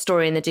I've got a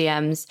story in the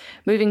DMs.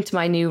 Moving to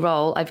my new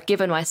role, I've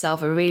given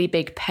myself a really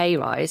big pay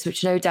rise,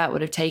 which no doubt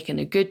would have taken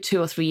a good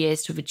 2 or 3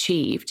 years to have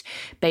achieved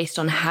based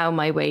on how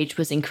my wage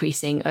was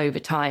increasing over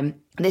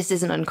time. This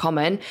isn't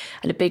uncommon,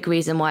 and a big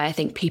reason why I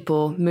think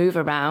people move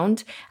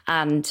around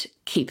and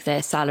keep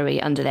their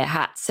salary under their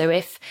hat. So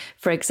if,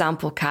 for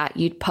example, Kat,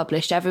 you'd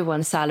published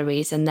everyone's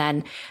salaries and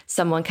then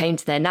someone came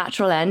to their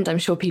natural end, I'm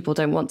sure people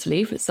don't want to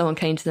leave, but someone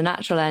came to the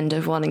natural end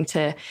of wanting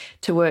to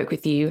work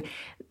with you,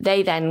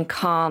 they then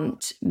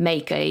can't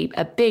make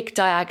a big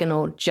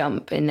diagonal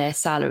jump in their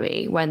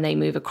salary when they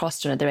move across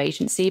to another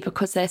agency,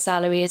 because their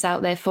salary is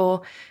out there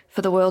for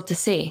the world to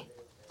see.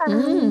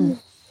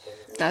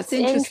 That's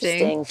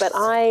interesting. But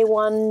I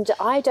wonder,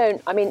 I've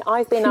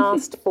been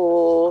asked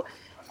when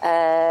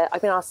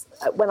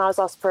I was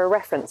asked for a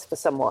reference for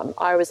someone,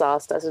 I was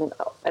asked as an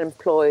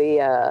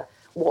employer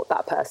what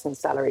that person's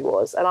salary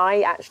was. And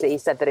I actually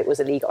said that it was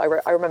illegal.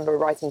 I remember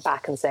writing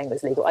back and saying it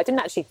was legal. I didn't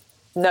actually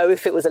know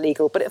if it was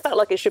illegal, but it felt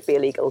like it should be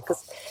illegal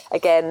because,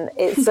 again,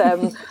 it's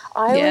I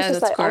always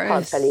just like, I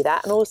can't tell you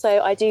that. And also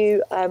I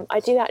do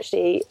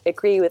actually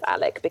agree with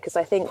Alec, because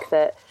I think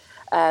that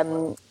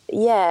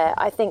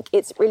I think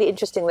it's really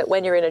interesting that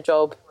when you're in a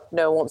job,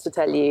 no one wants to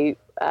tell you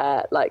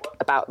like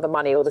about the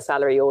money or the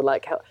salary or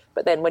like how,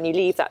 but then when you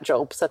leave that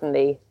job,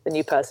 suddenly the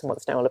new person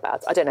wants to know all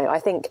about it. I don't know. I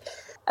think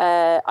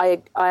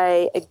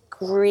I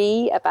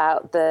agree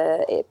about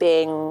it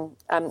being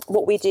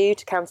what we do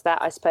to counter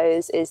that, I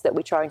suppose, is that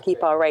we try and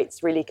keep our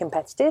rates really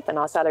competitive and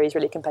our salaries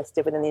really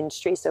competitive within the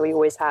industry. So we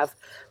always have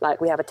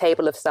we have a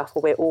table of stuff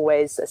where we're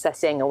always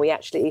assessing, and we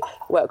actually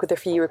work with a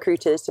few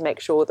recruiters to make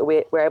sure that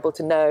we're able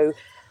to know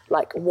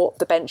like what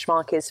the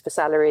benchmark is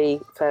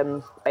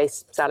for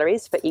base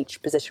salaries for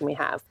each position we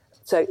have.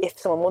 So if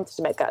someone wanted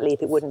to make that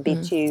leap, it wouldn't be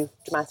too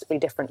dramatically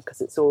different,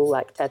 because it's all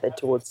like tethered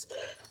towards,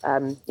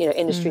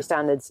 industry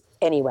standards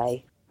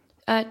anyway.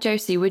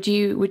 Josie, would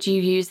you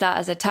use that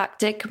as a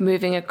tactic,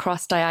 moving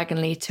across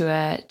diagonally to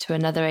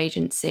another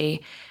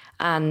agency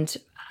and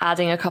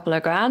adding a couple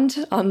of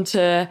grand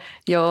onto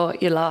your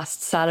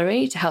last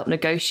salary to help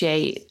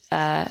negotiate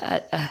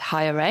a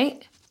higher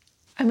rate?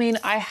 I mean,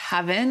 I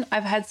haven't.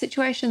 I've had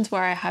situations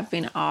where I have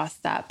been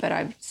asked that, but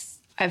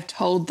I've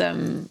told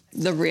them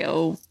the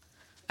real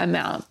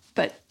amount,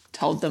 but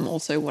told them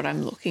also what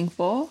I'm looking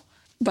for.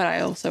 But I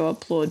also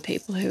applaud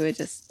people who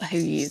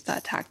use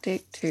that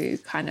tactic to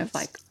kind of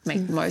like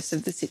make the most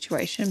of the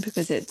situation,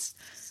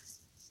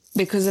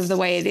 because of the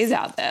way it is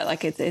out there.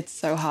 Like it's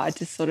so hard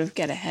to sort of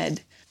get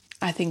ahead.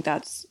 I think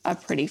that's a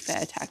pretty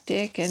fair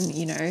tactic, and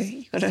you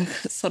got to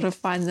sort of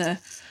find the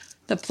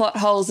plot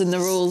holes in the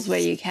rules where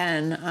you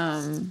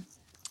can.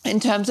 In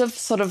terms of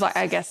sort of like,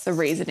 I guess, the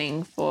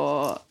reasoning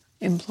for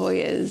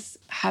employers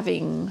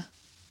having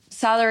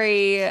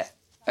salary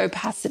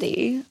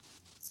opacity.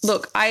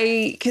 Look,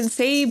 I can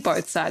see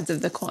both sides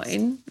of the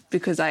coin,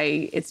 because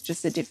it's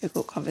just a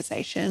difficult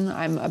conversation.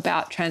 I'm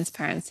about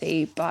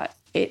transparency, but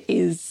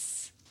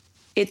it's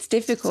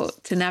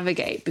difficult to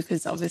navigate,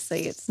 because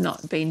obviously it's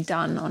not been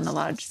done on a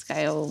large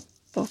scale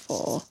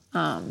before.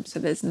 So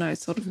there's no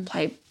sort of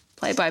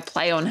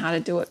play-by-play on how to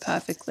do it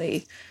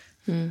perfectly.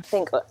 I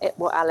think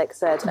what Alex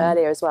said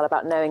earlier as well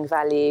about knowing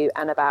value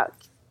and about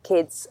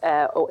kids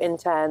or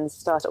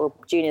interns or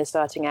juniors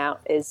starting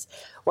out is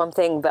one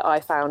thing that I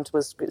found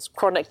was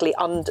chronically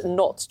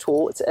not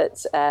taught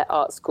at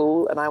art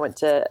school. And I went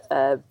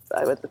to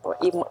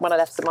even when I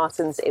left St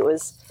Martin's, it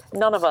was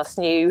none of us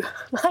knew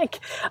like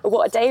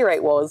what a day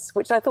rate was,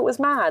 which I thought was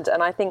mad.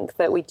 And I think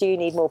that we do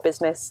need more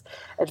business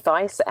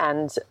advice,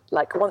 and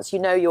like once you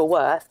know your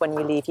worth when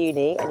you leave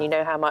uni and you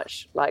know how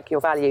much like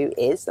your value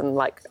is, and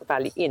like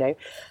value,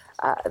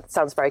 it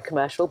sounds very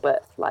commercial,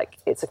 but like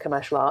it's a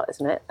commercial art,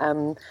 isn't it?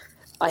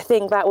 I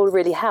think that will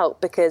really help,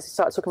 because you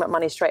start talking about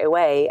money straight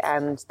away,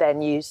 and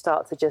then you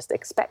start to just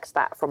expect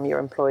that from your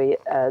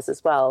employers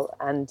as well.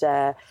 And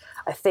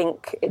I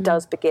think it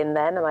does begin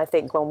then. And I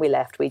think when we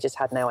left, we just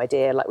had no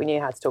idea. Like we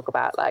knew how to talk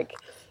about like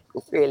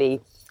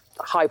really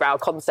highbrow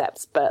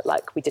concepts, but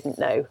like we didn't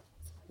know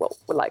what,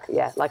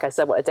 like I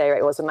said, what a day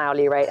rate was, an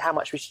hourly rate, how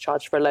much we should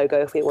charge for a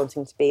logo if we were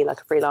wanting to be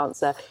like a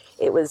freelancer.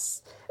 It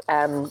was.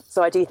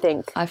 So I do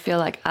think I feel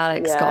like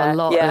Alex got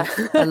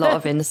a lot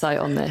of insight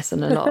on this,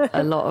 and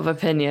a lot of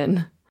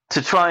opinion.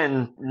 To try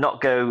and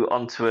not go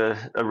onto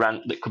a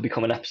rant that could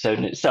become an episode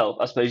in itself,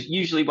 I suppose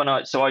usually when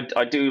I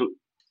do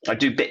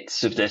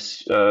bits of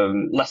this,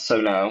 less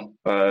so now,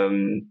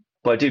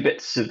 but I do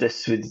bits of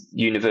this with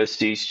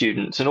university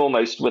students, and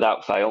almost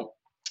without fail,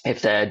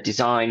 if they're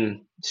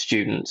design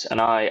students,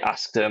 and I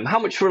ask them how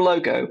much for a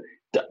logo,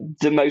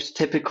 the most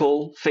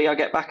typical fee I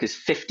get back is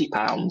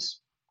 £50.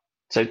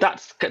 So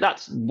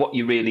that's what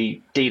you're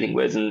really dealing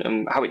with,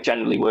 and how it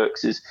generally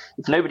works is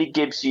if nobody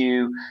gives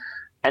you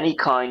any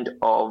kind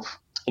of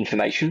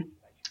information,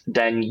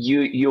 then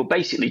you're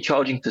basically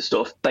charging for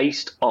stuff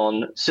based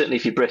on, certainly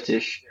if you're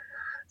British,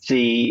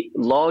 the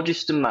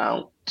largest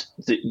amount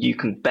that you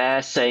can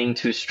bear saying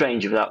to a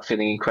stranger without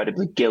feeling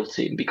incredibly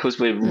guilty. And because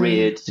we're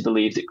reared to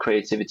believe that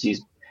creativity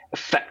is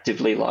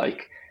effectively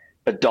like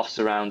a DOS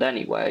around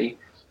anyway,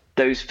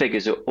 those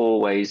figures are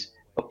always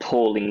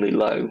appallingly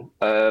low.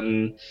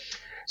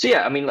 So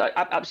yeah, I mean, like,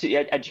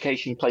 absolutely,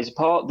 education plays a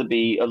part. There'd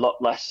be a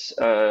lot less.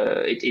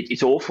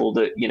 It's awful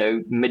that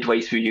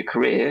midway through your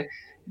career,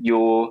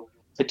 to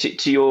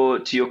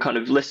your kind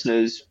of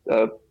listeners'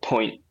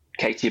 point,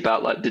 Katie,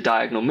 about like the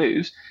diagonal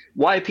moves.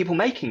 Why are people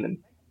making them?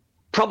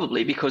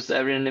 Probably because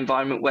they're in an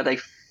environment where they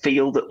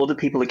feel that other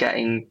people are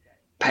getting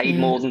paid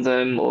more than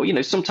them,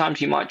 or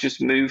sometimes you might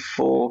just move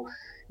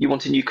you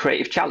want a new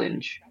creative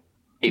challenge.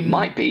 It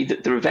might be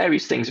that there are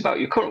various things about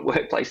your current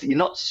workplace that you're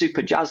not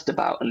super jazzed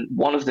about, and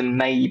one of them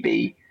may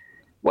be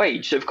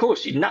wage. So, of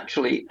course, you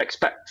naturally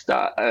expect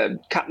that.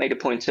 Kat made a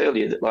point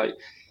earlier that, like,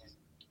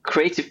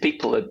 creative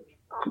people are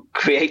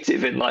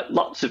creative in, like,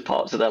 lots of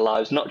parts of their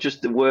lives, not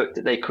just the work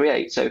that they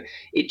create. So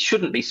it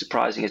shouldn't be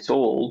surprising at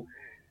all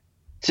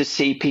to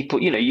see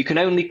people, you can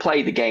only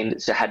play the game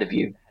that's ahead of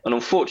you. And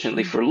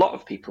unfortunately, for a lot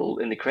of people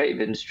in the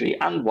creative industry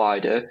and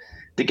wider,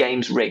 the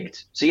game's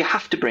rigged. So you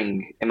have to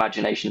bring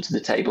imagination to the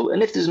table.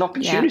 And if there's an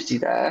opportunity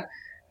there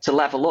to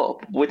level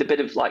up with a bit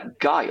of like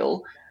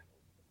guile,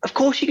 of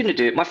course you're going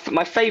to do it.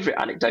 My favorite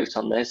anecdote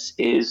on this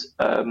is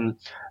a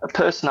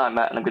person I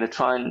met, and I'm going to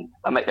try and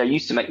I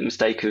used to make the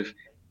mistake of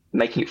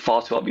making it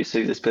far too obvious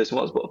who this person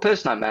was, but a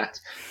person I met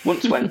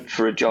once went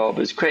for a job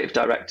as creative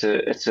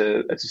director at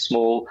a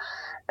small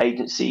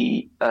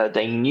agency.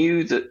 They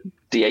knew that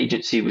the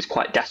agency was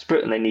quite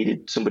desperate and they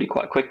needed somebody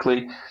quite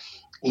quickly.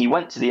 He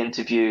went to the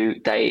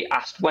interview. They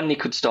asked when he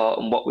could start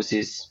and what was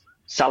his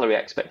salary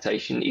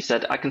expectation. He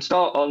said, I can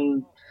start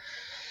on,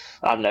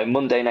 I don't know,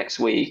 Monday next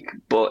week,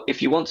 but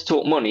if you want to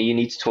talk money, you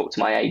need to talk to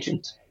my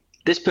agent.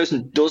 This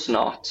person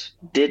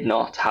did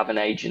not have an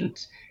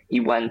agent. He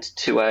went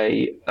to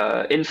a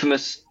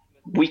infamous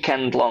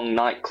weekend-long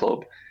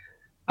nightclub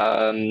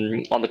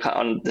on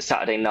the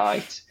Saturday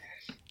night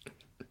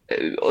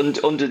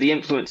under the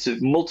influence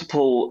of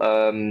multiple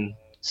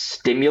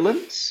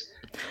stimulants.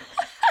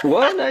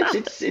 Well, no,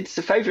 it's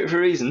a favourite for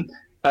a reason.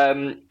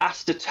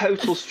 Asked a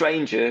total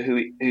stranger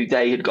who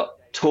they had got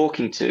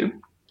talking to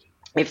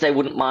if they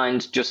wouldn't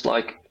mind just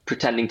like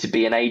pretending to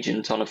be an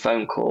agent on a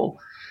phone call.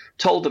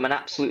 Told them an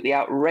absolutely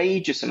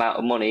outrageous amount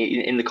of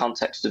money in the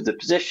context of the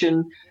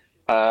position.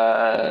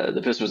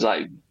 The person was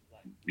like,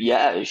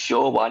 yeah,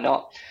 sure, why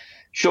not?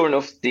 Sure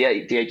enough, the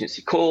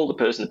agency called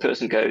the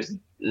person goes,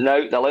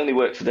 no, they'll only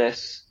work for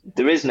this.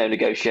 There is no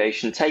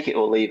negotiation, take it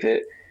or leave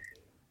it.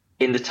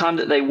 In the time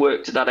that they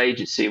worked at that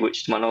agency,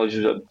 which to my knowledge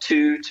was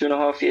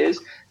 2.5 years,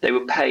 they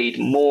were paid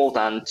more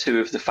than two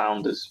of the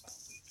founders.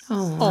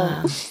 Oh,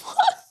 wow.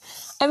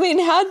 I mean,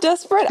 how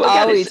desperate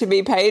are we to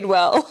be paid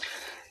well?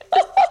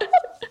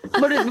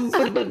 But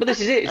this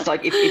is it. It's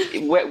like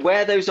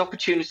where those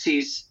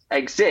opportunities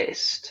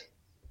exist,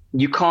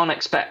 you can't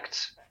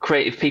expect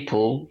creative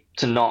people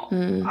to not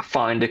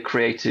find a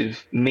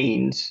creative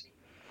means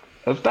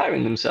of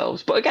bettering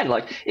themselves. But again,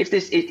 like if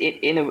this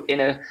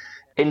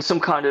in some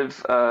kind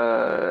of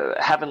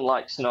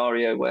heaven-like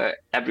scenario where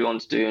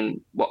everyone's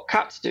doing what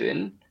Kat's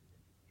doing,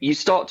 you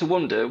start to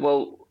wonder,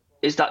 well,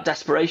 is that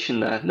desperation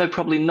there? No,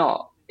 probably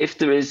not. If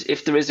there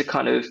is a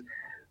kind of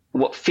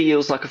what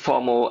feels like a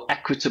far more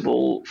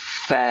equitable,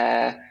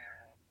 fair,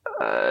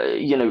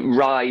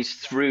 rise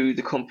through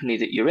the company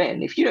that you're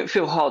in. If you don't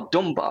feel hard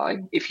done by,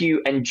 if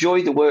you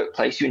enjoy the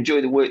workplace, you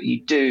enjoy the work that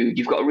you do,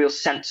 you've got a real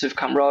sense of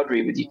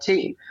camaraderie with your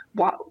team.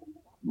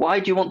 Why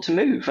do you want to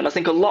move? And I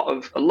think a lot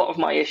of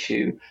my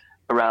issue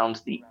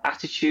around the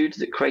attitude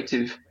that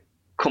creative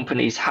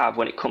companies have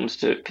when it comes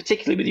to,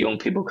 particularly with young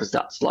people, because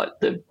that's like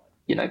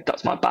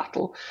that's my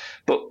battle.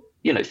 But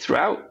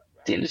throughout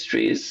the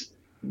industry is,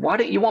 why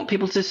don't you want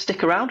people to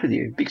stick around with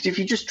you? Because if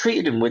you just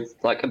treated them with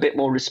like a bit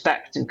more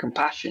respect and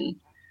compassion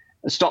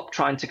and stop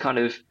trying to kind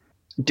of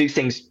do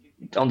things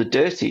on the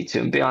dirty to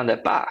them behind their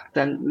back,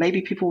 then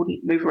maybe people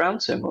wouldn't move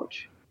around so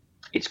much.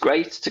 It's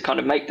great to kind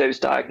of make those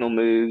diagonal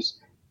moves,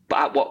 but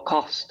at what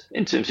cost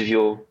in terms of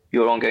your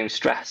ongoing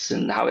stress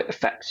and how it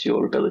affects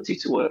your ability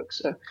to work?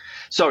 So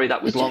sorry,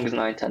 that was longer than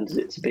I intended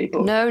it to be,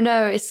 but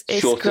no, it's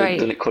shorter great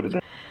than it could have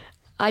been.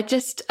 I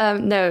just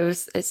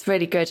it's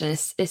really good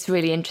and it's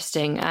really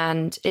interesting,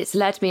 and it's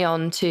led me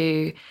on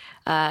to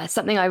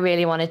something I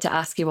really wanted to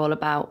ask you all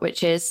about,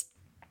 which is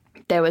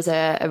there was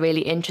a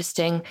really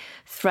interesting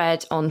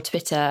thread on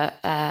Twitter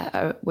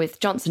with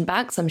Johnson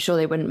Banks. I'm sure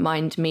they wouldn't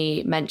mind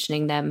me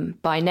mentioning them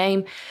by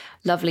name.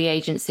 Lovely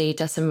agency,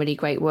 does some really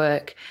great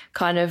work,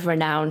 kind of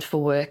renowned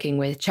for working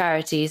with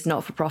charities,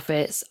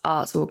 not-for-profits,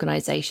 arts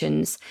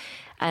organisations.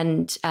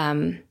 And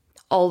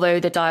although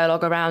the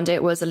dialogue around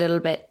it was a little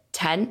bit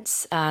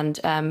tense and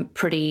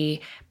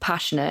pretty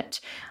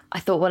passionate, I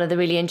thought one of the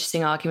really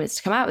interesting arguments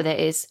to come out with it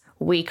is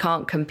we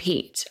can't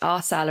compete.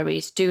 Our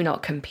salaries do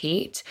not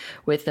compete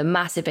with the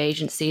massive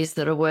agencies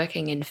that are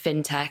working in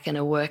fintech and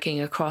are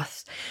working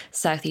across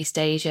Southeast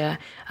Asia.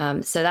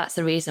 So that's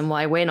the reason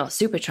why we're not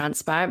super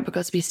transparent,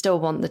 because we still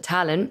want the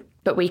talent,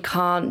 but we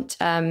can't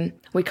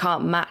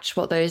match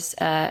what those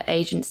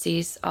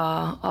agencies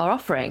are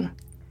offering.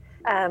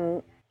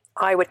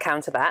 I would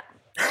counter that.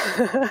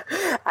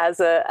 as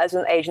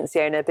an agency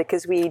owner,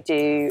 because we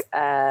do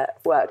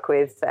work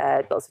with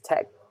lots of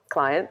tech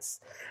clients,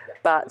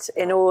 but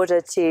in order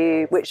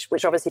to which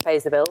obviously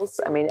pays the bills.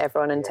 I mean,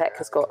 everyone in tech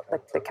has got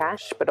the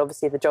cash, but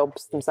obviously the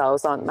jobs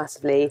themselves aren't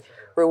massively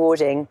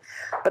rewarding.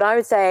 But I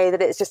would say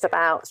that it's just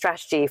about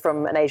strategy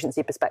from an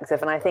agency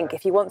perspective. And I think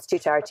if you want to do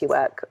charity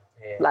work,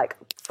 like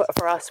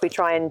for us, we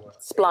try and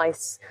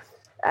splice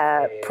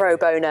pro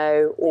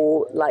bono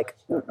or like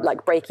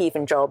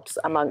break-even jobs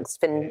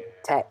amongst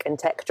fintech and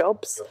tech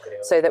jobs,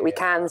 so that we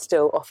can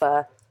still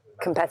offer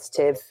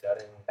competitive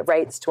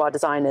rates to our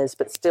designers,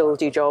 but still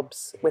do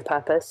jobs with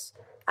purpose,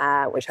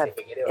 which have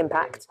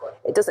impact.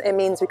 It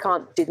means we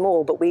can't do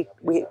more, but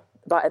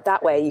but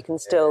that way you can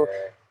still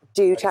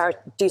do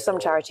some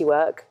charity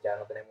work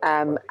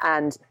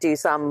and do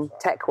some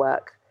tech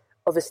work.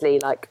 Obviously,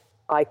 like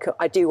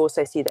I do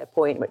also see their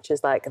point, which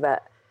is like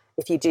that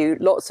if you do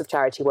lots of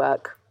charity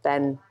work,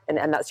 then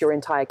and that's your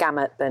entire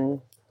gamut,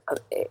 then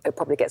it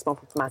probably gets more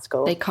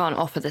problematical. They can't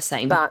offer the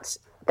same. But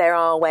there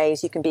are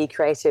ways you can be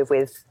creative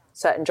with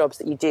certain jobs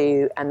that you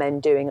do, and then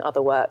doing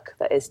other work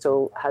that is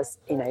still has,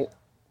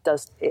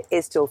 it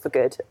is still for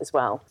good as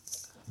well.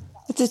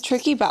 It's a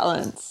tricky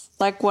balance.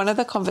 Like, one of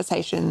the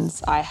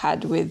conversations I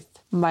had with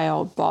my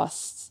old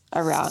boss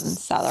around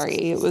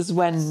salary, it was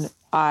when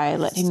I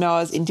let him know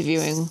I was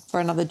interviewing for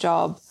another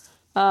job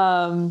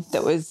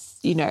that was,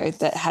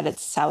 that had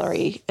its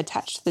salary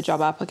attached to the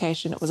job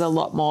application. It was a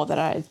lot more than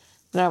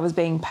I was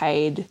being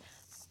paid.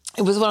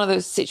 It was one of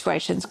those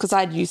situations because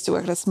I'd used to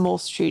work at a small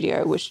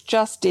studio which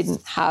just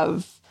didn't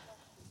have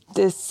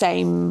the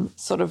same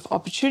sort of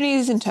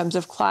opportunities in terms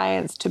of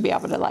clients to be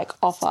able to like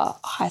offer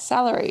high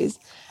salaries.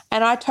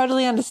 And I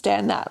totally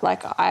understand that.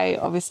 Like, I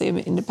obviously am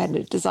an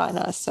independent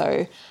designer,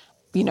 so,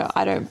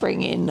 I don't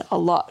bring in a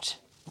lot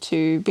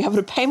to be able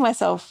to pay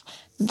myself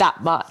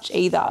that much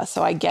either.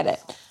 So I get it.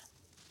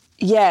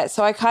 Yeah.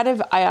 So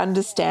I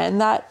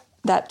understand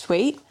that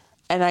tweet.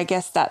 And I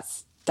guess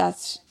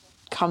that's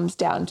comes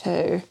down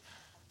to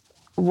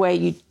where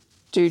you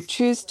do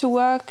choose to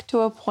work to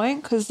a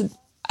point, because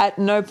at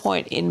no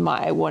point in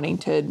my wanting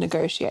to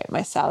negotiate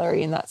my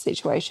salary in that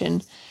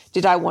situation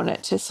did I want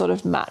it to sort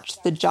of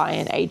match the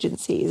giant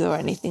agencies or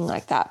anything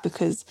like that,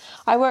 because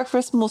I work for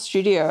a small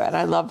studio and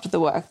I loved the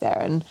work there,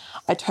 and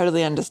I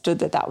totally understood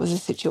that was a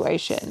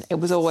situation. It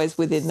was always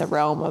within the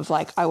realm of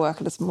like, I work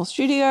at a small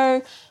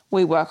studio,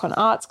 we work on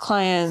arts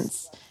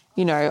clients,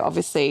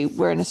 obviously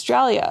we're in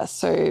Australia,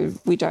 so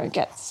we don't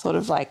get sort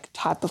of like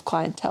type of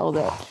clientele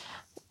that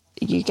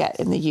you get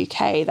in the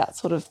UK, that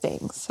sort of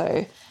thing.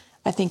 So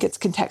I think it's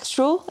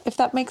contextual, if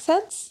that makes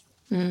sense.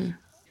 Mm.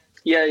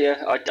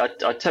 Yeah. I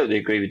totally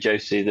agree with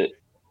Josie that,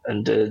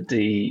 and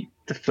the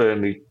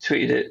firm who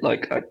tweeted it,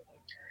 like, I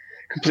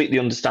completely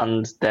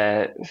understand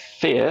their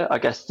fear. I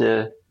guess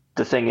the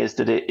thing is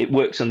that it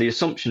works on the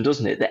assumption,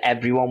 doesn't it, that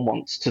everyone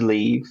wants to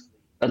leave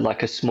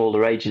a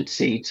smaller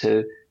agency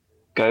to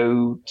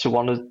go to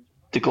one of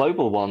the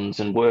global ones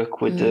and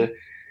work with the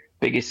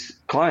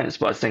biggest clients.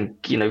 But I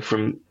think,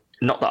 from,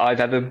 not that I've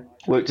ever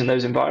worked in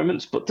those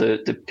environments, but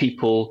the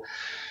people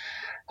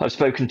I've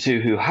spoken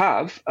to who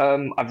have,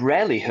 I've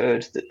rarely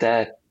heard that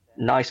they're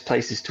nice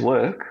places to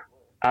work.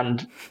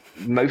 And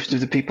most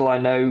of the people I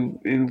know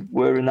who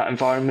were in that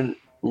environment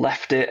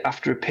left it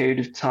after a period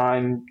of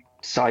time,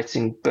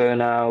 citing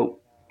burnout,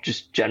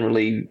 just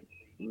generally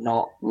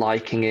not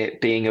liking it,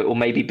 or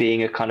maybe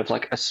being a kind of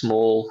like a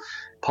small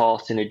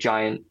part in a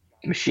giant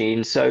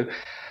machine. So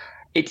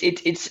I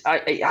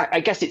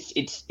guess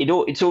it's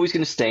always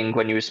going to sting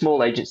when you're a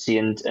small agency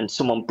and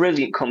someone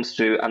brilliant comes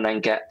through and then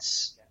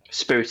gets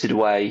spirited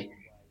away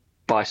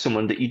by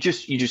someone that you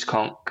just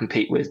can't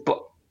compete with.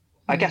 But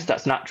I guess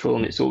that's natural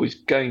and it's always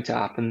going to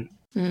happen.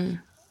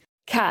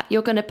 Kat,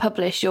 you're going to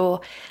publish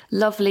your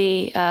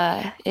lovely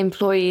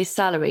employees'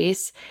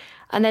 salaries,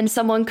 and then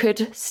someone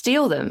could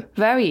steal them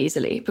very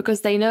easily because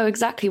they know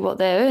exactly what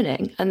they're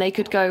earning, and they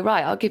could go,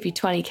 right, I'll give you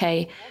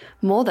 20k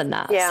more than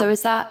that. Yeah. So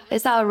is that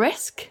a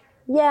risk?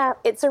 Yeah,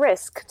 it's a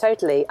risk,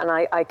 totally. And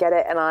I get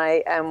it.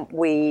 And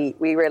we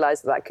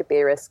realise that could be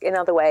a risk. In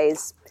other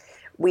ways,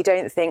 we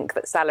don't think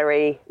that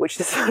salary, which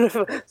is sort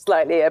of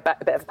slightly a bit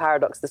of a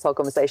paradox to this whole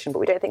conversation, but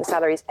we don't think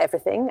salary is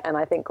everything. And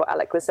I think what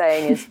Alec was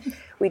saying is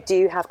we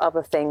do have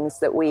other things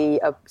that we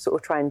are sort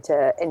of trying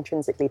to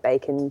intrinsically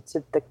bake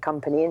into the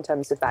company in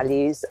terms of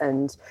values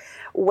and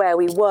where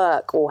we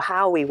work or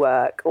how we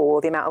work or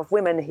the amount of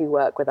women who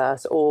work with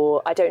us,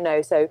 or I don't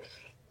know. So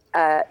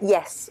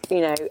yes,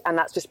 and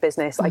that's just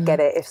business. I get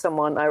it. If a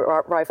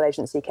rival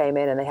agency came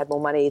in and they had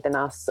more money than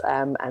us,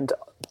 and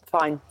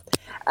fine,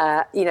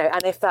 and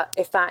if that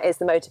is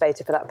the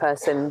motivator for that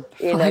person,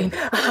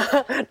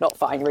 not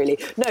fine really.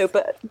 No,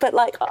 but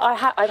like I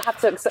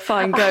have to accept.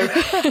 Fine, go.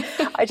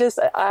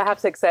 I have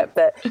to accept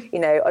that.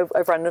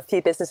 I've run a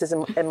few businesses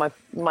in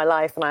my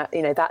life,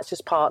 and that's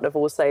just part of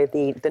also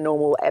the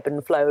normal ebb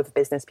and flow of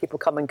business. People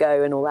come and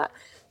go and all that.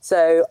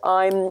 So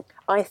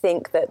I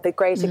think that the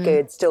greater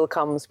good still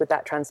comes with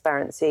that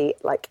transparency,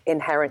 like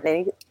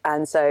inherently.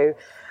 And so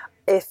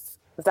if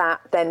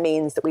that then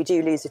means that we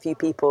do lose a few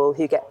people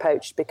who get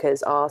poached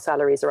because our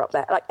salaries are up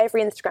there, like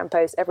every Instagram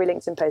post, every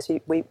LinkedIn post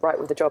we write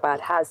with the job ad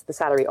has the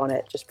salary on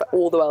it, just for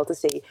all the world to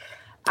see.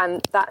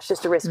 And that's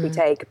just a risk we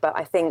take. But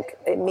I think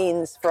it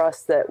means for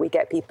us that we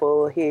get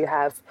people who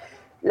have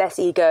less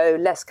ego,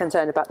 less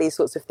concerned about these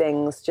sorts of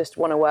things, just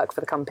want to work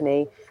for the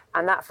company.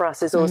 And that for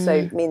us is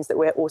also means that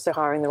we're also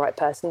hiring the right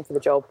person for the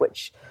job,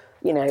 which,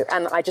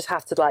 and I just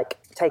have to like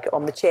take it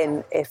on the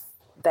chin if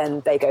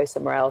then they go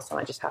somewhere else, and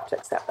I just have to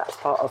accept that's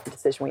part of the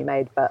decision we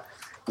made. But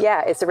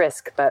yeah, it's a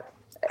risk, but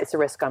it's a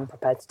risk I'm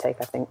prepared to take,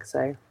 I think.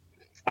 So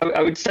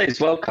I would say as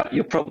well, Kat,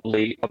 you're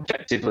probably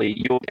objectively,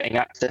 you're getting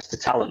access to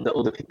talent that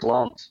other people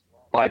aren't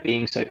by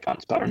being so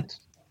transparent,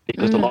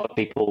 because a lot of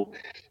people,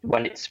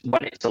 when it's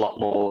a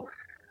lot more,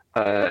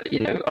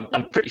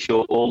 I'm pretty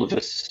sure all of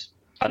us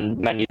and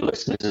many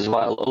listeners as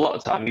well, a lot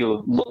of time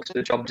you'll look at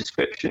the job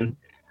description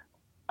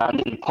And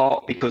in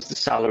part because the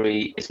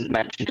salary isn't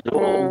mentioned at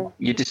all,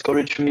 you're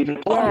discouraged from even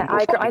applying. Yeah,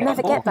 I agree. I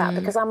never get that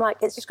because I'm like,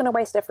 it's just going to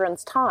waste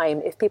everyone's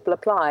time if people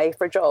apply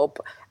for a job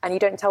and you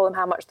don't tell them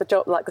how much the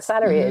job, like the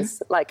salary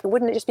is. Like,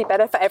 wouldn't it just be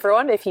better for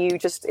everyone if you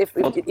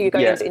go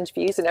into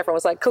interviews and everyone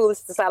was like, cool,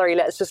 this is the salary.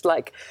 Let's just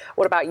like,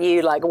 what about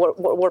you? Like,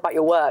 what about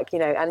your work? You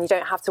know, and you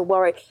don't have to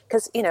worry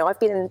because, you know, I've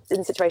been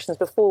in situations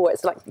before where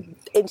it's like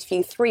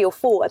interview 3 or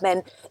 4 and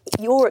then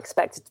you're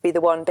expected to be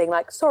the one being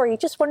like, sorry,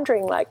 just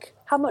wondering, like,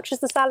 how much is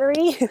the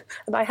salary?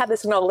 And I had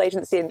this in an old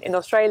agency in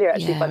Australia,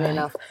 actually, funnily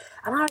enough.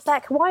 And I was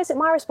like, why is it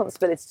my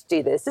responsibility to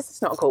do this? This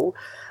is not cool.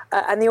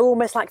 And you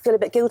almost like feel a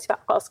bit guilty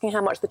about asking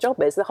how much the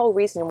job is. The whole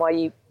reason why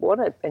you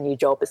want a new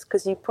job is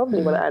because you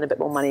probably want to earn a bit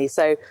more money.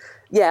 So,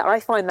 yeah, I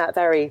find that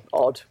very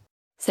odd.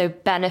 So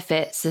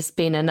benefits has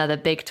been another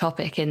big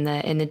topic in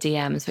the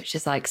DMs, which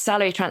is like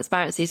salary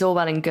transparency is all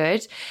well and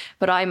good,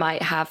 but I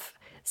might have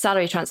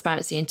salary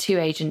transparency in 2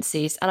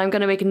 agencies. And I'm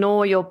going to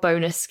ignore your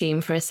bonus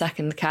scheme for a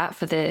second, Kat,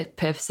 for the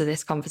purpose of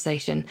this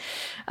conversation.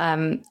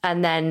 And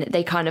then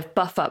they kind of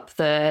buff up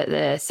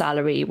the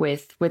salary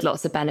with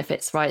lots of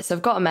benefits, right? So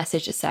I've got a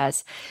message that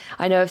says,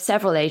 I know of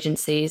several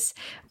agencies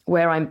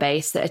where I'm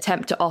based that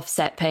attempt to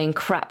offset paying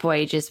crap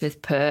wages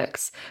with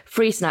perks,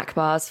 free snack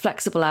bars,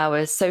 flexible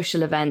hours,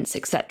 social events,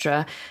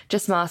 etc.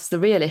 Just masks the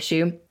real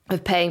issue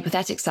of paying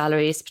pathetic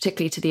salaries,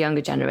 particularly to the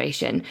younger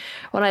generation.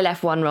 When I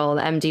left one role,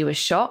 the MD was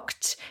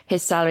shocked.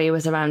 His salary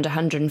was around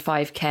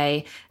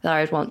 105k, that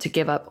I would want to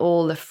give up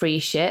all the free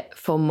shit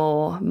for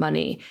more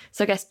money.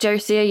 So I guess,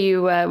 Josie,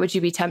 would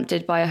you be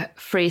tempted by a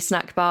free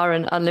snack bar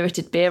and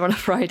unlimited beer on a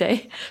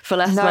Friday for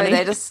less money?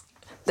 No,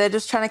 they're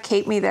just trying to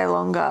keep me there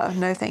longer.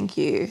 No, thank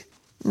you.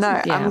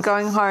 No, yeah. I'm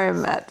going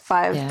home at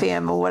 5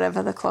 p.m. or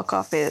whatever the clock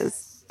off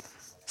is.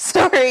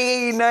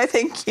 Sorry, no,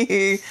 thank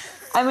you.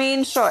 I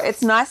mean, sure,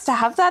 it's nice to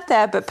have that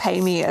there, but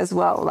pay me as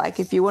well. Like,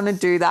 if you want to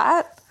do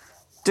that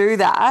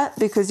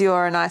because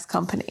you're a nice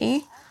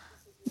company.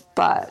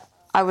 But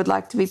I would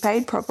like to be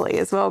paid properly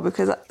as well,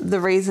 because the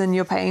reason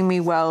you're paying me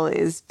well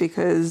is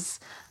because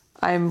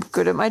I'm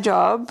good at my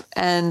job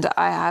and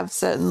I have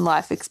certain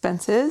life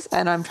expenses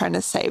and I'm trying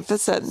to save for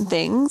certain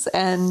things.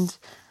 And,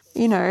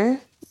 you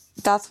know,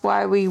 that's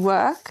why we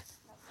work.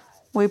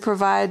 We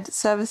provide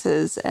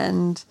services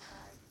and,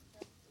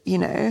 you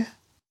know.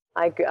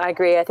 I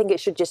agree. I think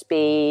it should just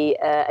be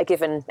a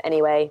given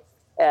anyway,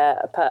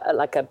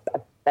 like a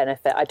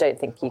benefit. I don't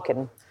think you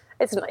can.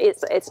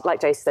 It's like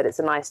Josie said, it's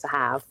a nice to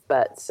have,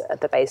 but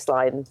the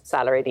baseline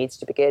salary needs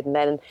to be good. And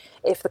then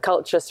if the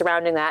culture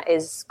surrounding that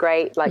is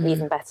great, like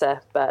even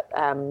better. But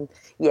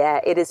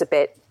it is a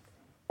bit.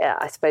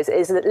 I suppose it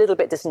is a little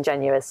bit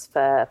disingenuous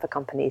for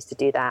companies to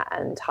do that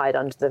and hide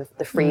under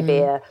the free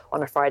beer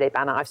on a Friday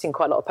banner. I've seen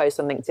quite a lot of posts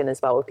on LinkedIn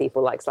as well with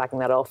people like slagging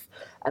that off,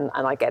 and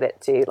I get it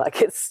too.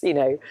 Like, it's, you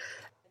know.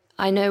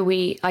 I knew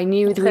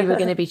that we were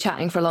going to be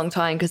chatting for a long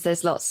time because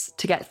there's lots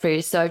to get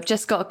through. So I've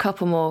just got a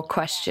couple more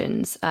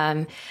questions.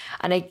 And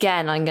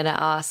again, I'm going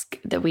to ask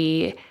that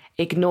we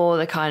ignore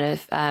the kind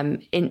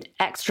of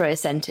extra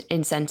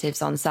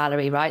incentives on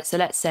salary, right? So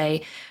let's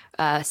say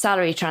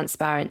salary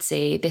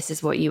transparency, this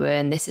is what you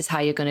earn, this is how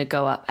you're going to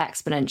go up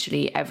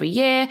exponentially every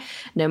year,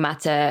 no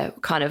matter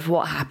kind of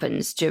what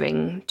happens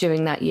during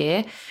that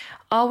year.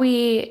 Are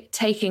we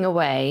taking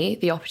away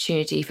the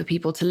opportunity for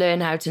people to learn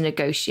how to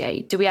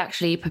negotiate? Do we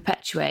actually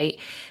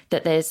perpetuate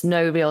that there's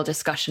no real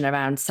discussion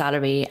around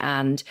salary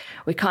and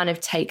we kind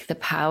of take the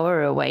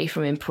power away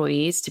from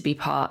employees to be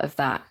part of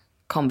that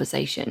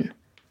conversation?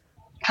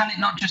 Can it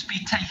not just be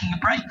taking a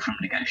break from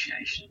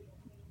negotiation?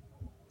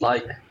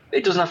 Like,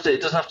 it doesn't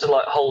have to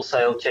like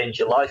wholesale change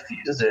your life for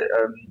you, does it?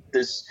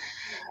 There's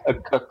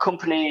a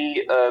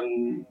company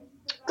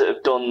that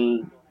have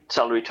done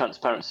salary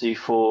transparency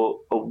for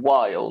a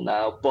while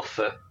now,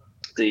 Buffer,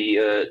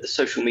 the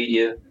social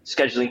media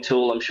scheduling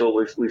tool. I'm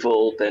sure we've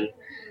all been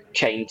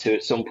chained to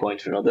at some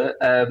point or another.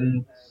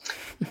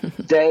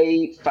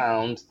 They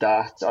found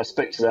that I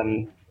spoke to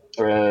them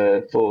for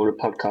a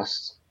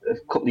podcast a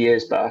couple of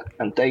years back,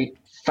 and they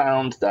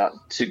found that,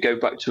 to go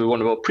back to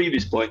one of our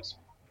previous points,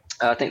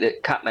 I think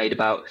that Kat made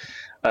about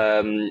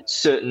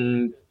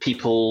certain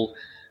people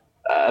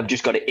have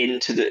just got it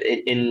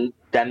in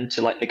them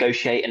to like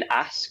negotiate and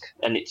ask,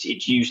 and it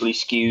usually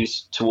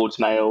skews towards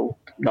male,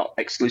 not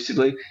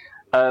exclusively.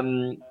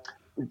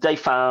 They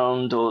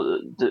found,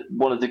 that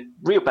one of the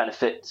real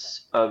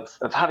benefits of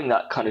having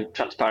that kind of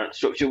transparent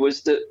structure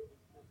was that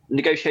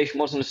negotiation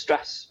wasn't a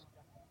stress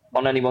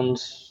on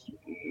anyone's,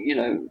 you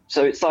know.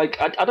 So it's like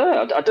I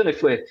don't know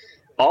if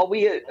are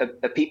we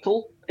a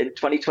people in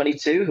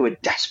 2022 who are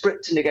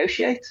desperate to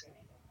negotiate?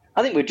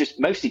 I think we're just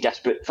mostly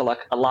desperate for like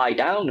a lie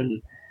down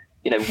and,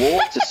 you know,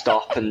 war to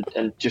stop and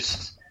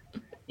just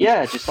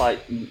like,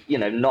 you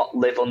know, not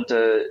live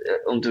under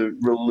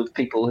rule of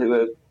people who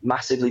are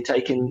massively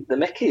taking the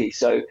mickey.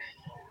 So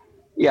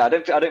yeah, I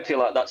don't feel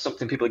like that's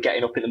something people are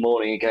getting up in the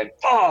morning and going,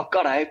 oh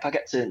God, I hope I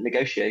get to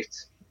negotiate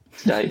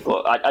today.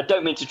 But I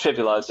don't mean to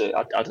trivialize it.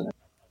 I don't know.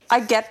 I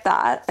get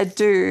that, I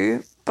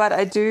do, but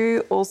I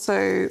do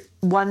also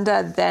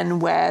wonder then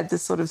where the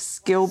sort of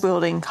skill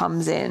building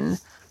comes in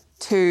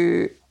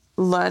to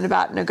learn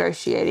about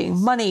negotiating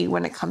money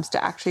when it comes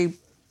to actually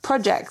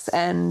projects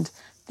and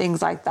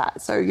things like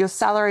that. So your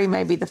salary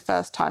may be the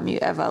first time you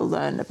ever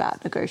learn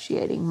about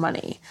negotiating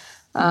money.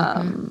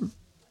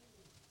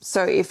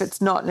 So if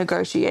it's not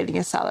negotiating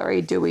a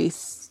salary, do we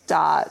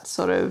start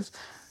sort of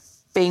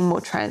being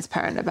more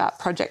transparent about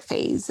project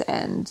fees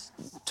and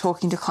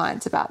talking to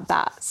clients about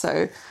that?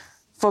 So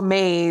for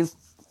me,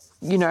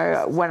 you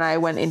know, when I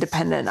went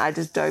independent, I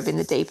just dove in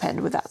the deep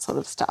end with that sort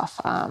of stuff,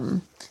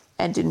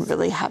 and didn't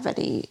really have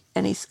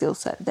any skill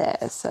set there.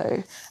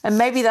 So, and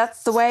maybe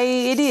that's the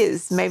way it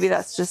is. Maybe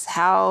that's just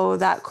how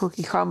that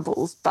cookie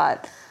crumbles.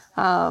 But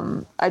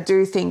I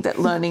do think that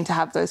learning to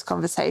have those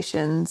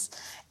conversations,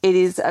 it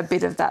is a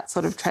bit of that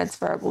sort of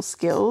transferable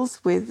skills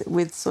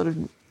with sort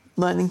of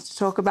learning to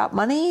talk about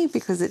money,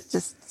 because it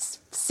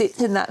just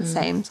sits in that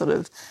same sort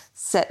of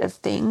set of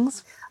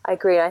things. I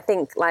agree. I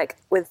think like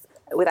with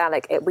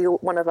Alec,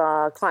 one of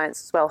our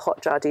clients as well,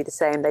 Hotjar, do the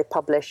same. They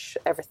publish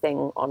everything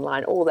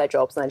online, all their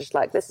jobs, and they're just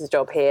like, this is a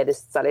job here, this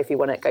is salary, if you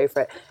want it, go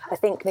for it. I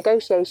think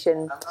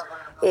negotiation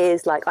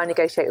is like, I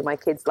negotiate with my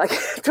kids like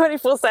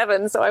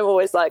 24/7, so I'm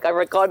always like,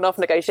 I've got enough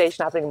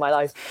negotiation happening in my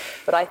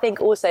life. But I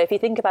think also, if you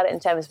think about it in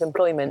terms of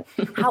employment,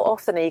 how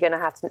often are you going to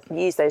have to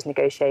use those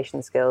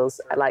negotiation skills?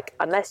 Like,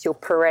 unless you're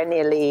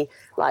perennially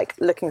like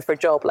looking for a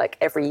job like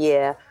every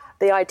year,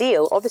 the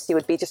ideal obviously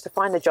would be just to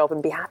find a job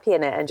and be happy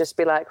in it and just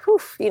be like,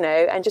 whew, you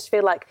know, and just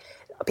feel like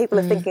people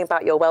are thinking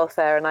about your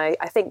welfare. And I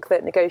think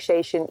that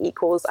negotiation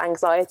equals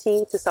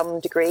anxiety to some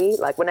degree.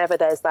 Like whenever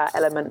there's that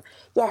element,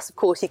 yes, of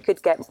course you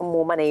could get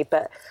more money,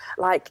 but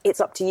like it's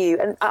up to you.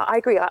 And I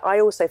agree. I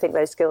also think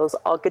those skills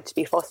are good to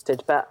be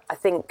fostered, but I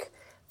think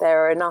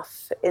there are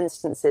enough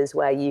instances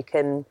where you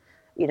can,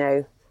 you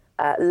know,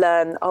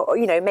 learn, or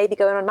you know, maybe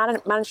go on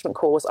a management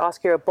course,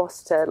 ask your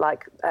boss to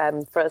like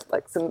for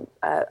like some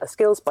a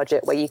skills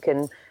budget where you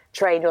can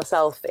train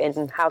yourself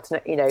in how to,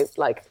 you know,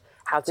 like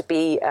how to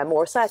be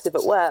more assertive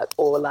at work,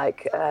 or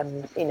like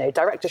you know,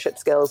 directorship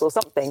skills or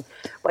something,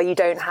 where you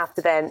don't have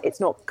to then, it's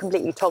not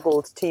completely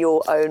toggled to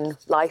your own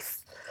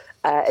life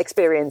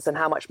experience and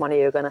how much money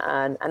you're going to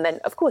earn. And then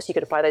of course you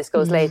could apply those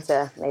skills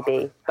later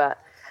maybe.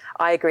 But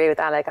I agree with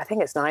Alec. I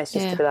think it's nice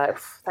just to be like,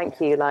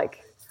 thank you,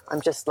 like I'm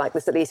just like,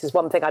 this at least is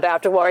one thing I don't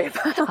have to worry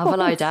about. Have a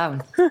lie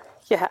down.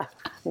 Yeah,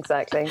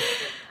 exactly.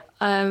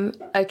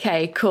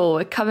 Okay, cool.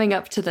 We're coming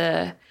up to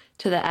the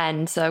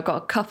end. So I've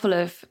got a couple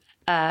of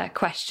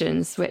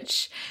questions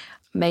which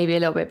may be a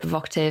little bit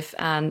provocative,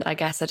 and I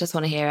guess I just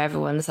want to hear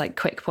everyone's like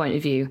quick point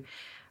of view.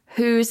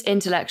 Whose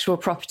intellectual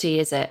property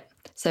is it?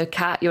 So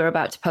Kat, you're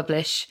about to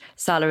publish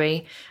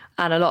salary,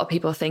 and a lot of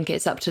people think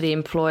it's up to the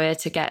employer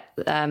to get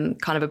kind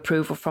of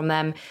approval from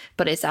them,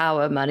 but it's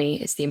our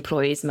money, it's the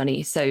employee's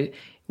money. So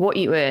what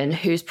you earn,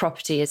 whose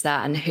property is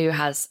that, and who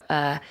has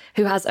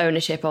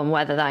ownership on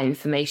whether that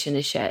information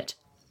is shared?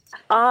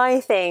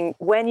 I think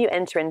when you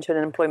enter into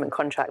an employment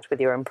contract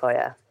with your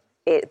employer,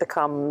 it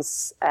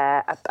becomes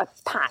a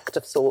pact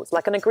of sorts,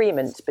 like an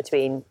agreement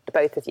between the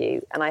both of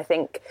you. And I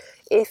think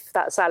if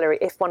that salary,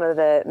 if one of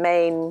the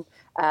main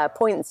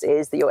points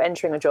is that you're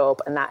entering a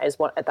job, and that is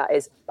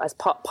as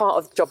part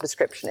of the job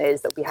description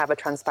is that we have a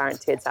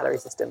transparent tiered salary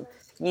system,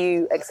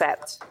 you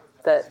accept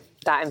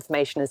that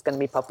information is going to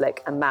be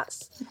public, and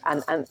that's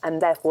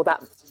and therefore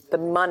that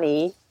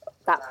money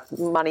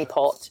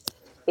pot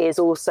is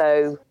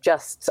also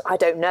just, I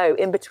don't know,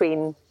 in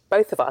between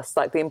both of us,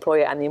 like the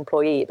employer and the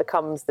employee. It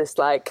becomes this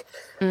like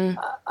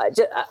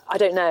I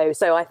don't know.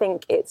 So I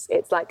think it's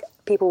like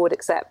people would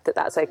accept that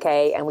that's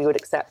okay, and we would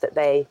accept that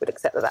they would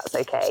accept that that's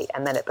okay,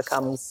 and then it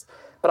becomes.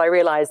 But I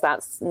realise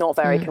that's not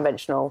very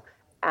conventional,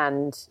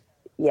 and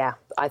yeah,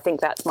 I think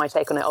that's my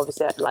take on it.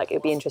 Obviously, like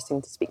it'd be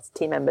interesting to speak to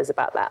team members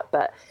about that,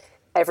 but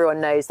everyone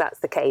knows that's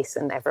the case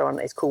and everyone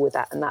is cool with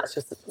that, and that's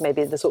just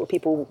maybe the sort of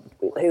people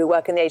who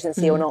work in the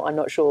agency or not, I'm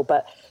not sure,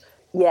 but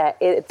yeah,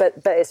 but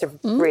it's a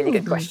really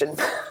good question.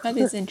 That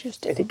is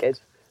interesting. Really good.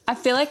 I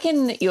feel like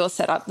in your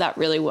setup that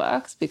really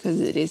works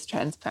because it is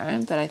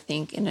transparent, but I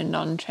think in a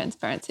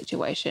non-transparent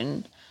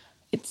situation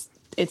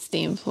it's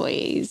the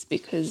employees,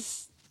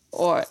 because,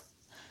 or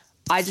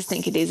I just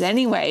think it is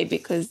anyway,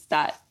 because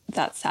that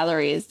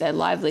salary is their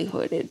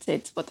livelihood.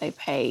 It's what they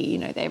pay, you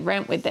know, their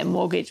rent with, their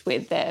mortgage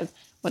with,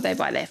 what they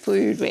buy their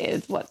food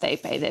with, what they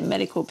pay their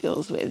medical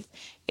bills with.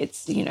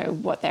 It's, you know,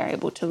 what they're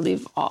able to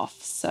live off.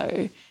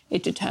 So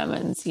it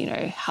determines, you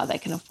know, how they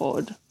can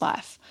afford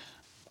life.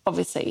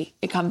 Obviously,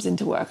 it comes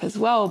into work as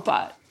well,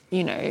 but,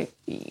 you know,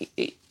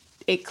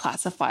 it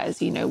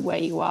classifies, you know, where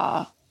you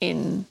are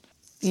in,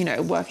 you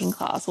know, working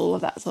class, all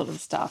of that sort of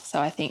stuff. So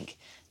I think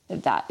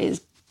that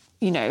is,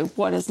 you know,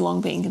 what has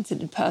long been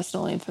considered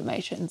personal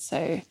information.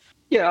 So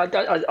yeah,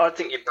 I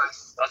think you're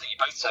both. I think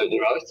you're both totally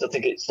right. I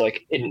think it's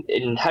like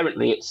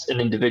inherently it's an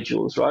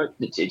individual's right.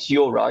 It's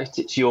your right.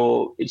 It's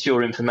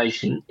your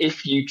information.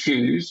 If you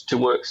choose to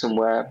work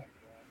somewhere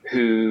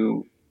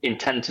who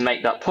intend to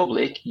make that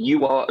public,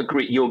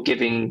 you're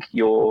giving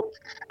your,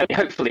 I mean,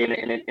 hopefully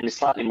in a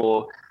slightly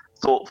more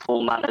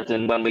thoughtful manner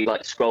than when we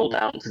like scroll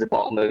down to the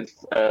bottom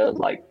of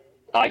like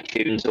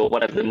iTunes or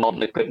whatever the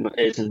modern equivalent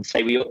is and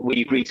say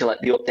we agree to like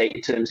the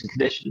updated terms and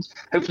conditions.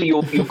 Hopefully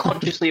you're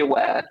consciously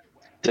aware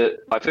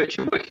that by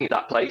virtue of working at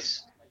that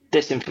place,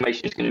 this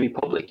information is going to be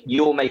public.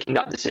 You're making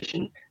that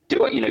decision.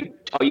 Are you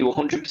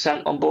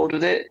 100% on board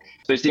with it?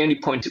 So it's the only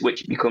point at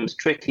which it becomes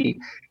tricky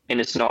in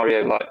a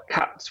scenario like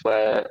CATS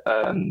where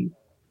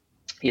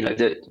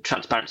the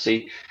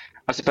transparency,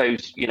 I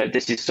suppose,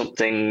 this is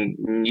something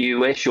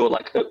newish, or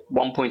like at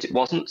one point it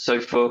wasn't. So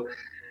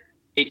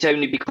it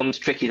only becomes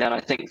tricky then, I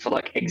think, for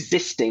like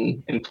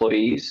existing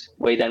employees,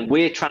 where then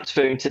we're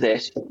transferring to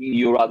this,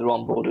 you're either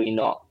on board or you're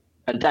not.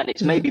 And then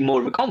it's maybe more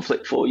of a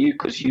conflict for you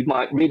because you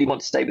might really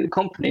want to stay with the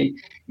company.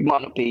 You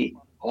might not be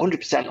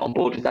 100% on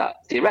board with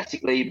that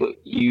theoretically, but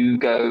you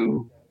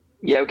go,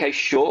 yeah, okay,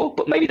 sure.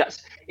 But maybe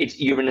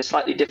you're in a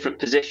slightly different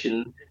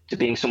position to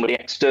being somebody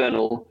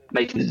external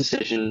making the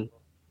decision.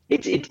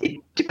 It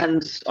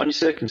depends on your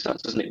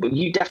circumstances, doesn't it? But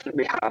you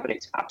definitely have, and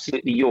it's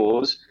absolutely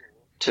yours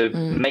to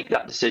make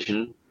that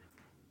decision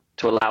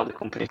to allow the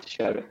company to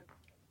share it.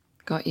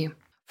 Got you.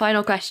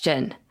 Final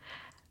question.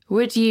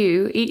 Would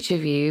you, each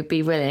of you,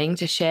 be willing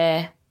to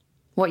share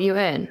what you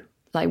earn?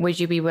 Like, would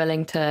you be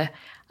willing to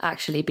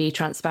actually be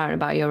transparent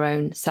about your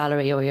own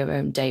salary or your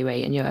own day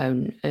rate and your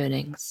own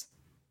earnings?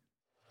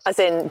 As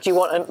in, do you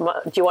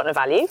want a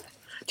value?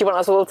 Do you want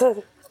us all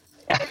to?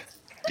 Do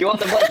you want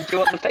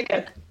the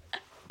figure?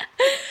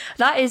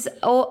 That is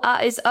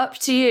up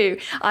to you.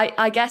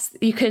 I guess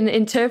you can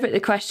interpret the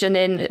question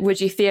in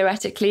would you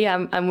theoretically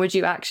and would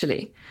you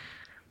actually?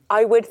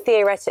 I would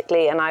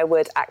theoretically and I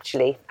would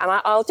actually. And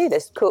I'll do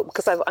this, cool,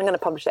 because I'm going to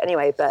publish it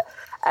anyway. But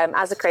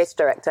as a creative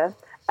director,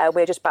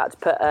 we're just about to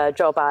put a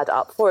job ad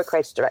up for a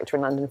creative director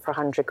in London for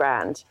 100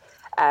 grand.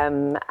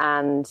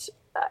 And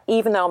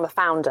even though I'm a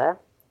founder,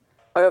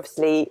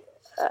 obviously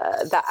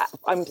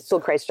I'm still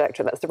a creative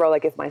director. That's the role I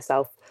give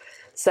myself.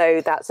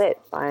 So that's it.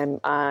 I'm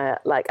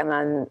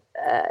 100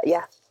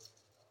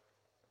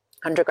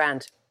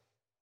 grand.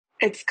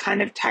 It's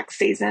kind of tax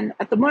season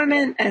at the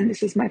moment, and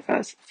this is my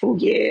first full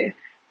year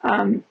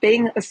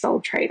being a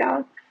sole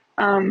trader.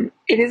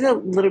 It is a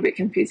little bit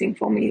confusing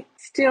for me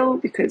still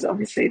because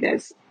obviously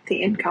there's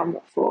the income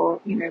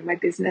for my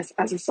business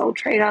as a sole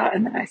trader,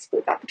 and then I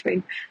split that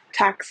between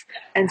tax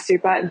and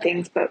super and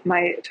things. But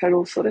my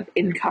total sort of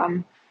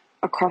income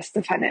across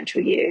the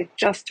financial year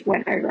just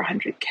went over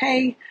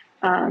 100K.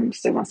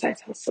 So once I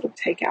sort of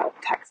take out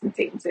tax and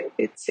things,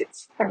 it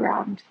sits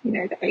around, the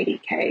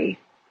 80K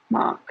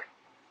mark,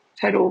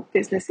 total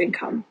business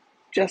income,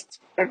 just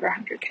over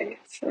 100K.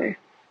 So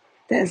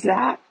there's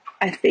that.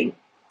 I think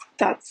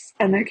that's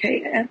an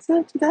okay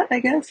answer to that, I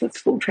guess. It's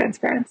full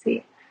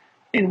transparency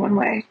in one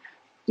way.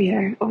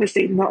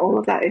 Obviously not all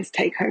of that is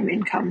take-home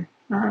income.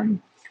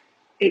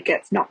 It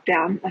gets knocked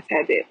down a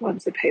fair bit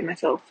once I pay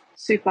myself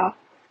super,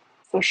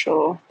 for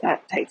sure.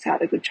 That takes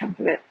out a good chunk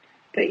of it.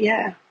 But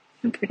yeah,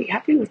 I'm pretty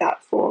happy with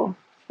that for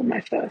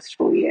my first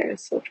full year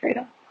as sole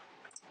trader.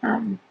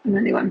 I'm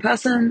only one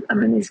person.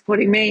 I'm only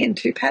supporting me and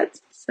 2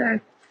 pets.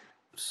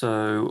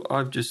 So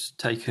I've just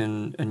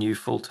taken a new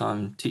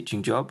full-time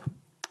teaching job,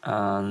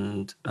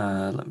 and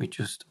let me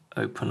just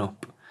open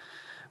up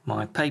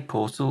my pay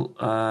portal.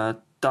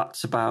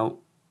 That's about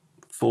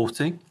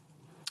 40,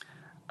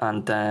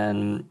 and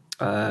then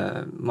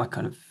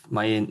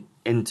my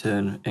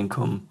intern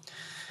income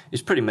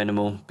is pretty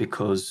minimal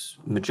because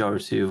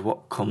majority of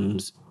what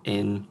comes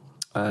in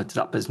to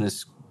that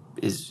business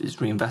is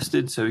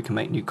reinvested so we can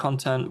make new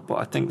content. But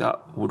I think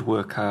that would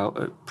work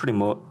out at pretty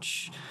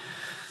much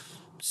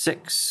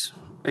 6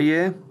 a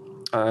year.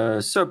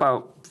 So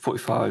about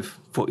 45,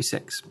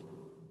 46.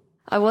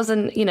 I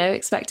wasn't,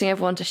 expecting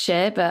everyone to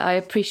share, but I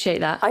appreciate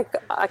that.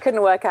 I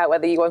couldn't work out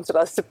whether you wanted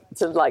us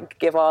to like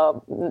give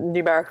our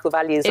numerical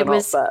values or not. It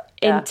was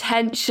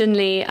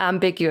intentionally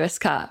ambiguous,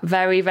 Kat.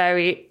 Very,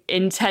 very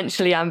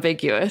intentionally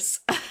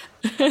ambiguous.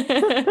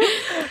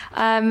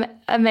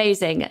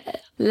 Amazing.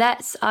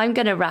 I'm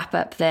going to wrap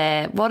up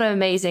there. What an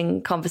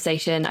amazing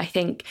conversation. I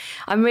think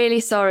I'm really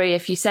sorry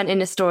if you sent in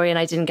a story and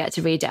I didn't get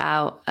to read it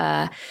out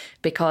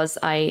because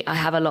I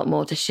have a lot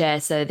more to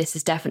share. So this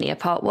is definitely a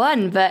part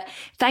 1. But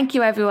thank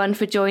you everyone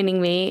for joining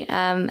me.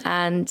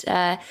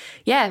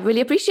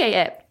 Really appreciate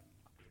it.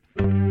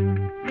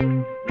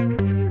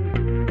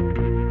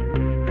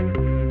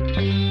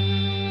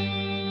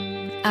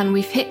 And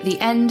we've hit the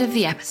end of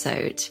the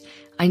episode.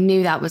 I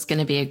knew that was going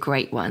to be a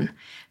great one.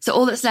 So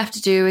all that's left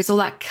to do is all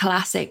that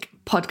classic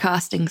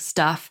podcasting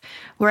stuff.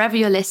 Wherever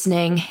you're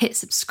listening, hit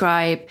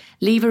subscribe,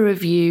 leave a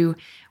review.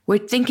 We're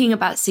thinking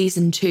about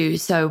season 2.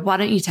 So why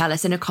don't you tell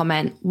us in a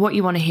comment what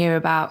you want to hear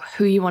about,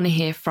 who you want to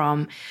hear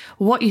from,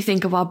 what you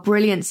think of our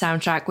brilliant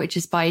soundtrack, which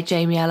is by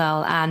Jamie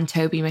LL and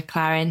Toby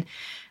McLaren.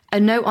 A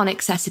note on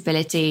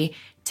accessibility.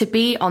 To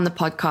be on the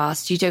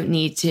podcast, you don't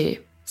need to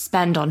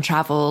spend on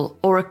travel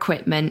or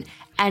equipment,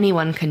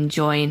 anyone can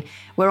join.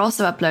 We're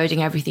also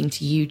uploading everything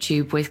to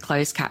YouTube with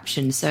closed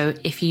captions. So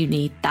if you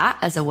need that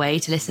as a way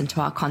to listen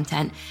to our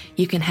content,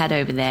 you can head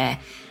over there.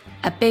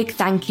 A big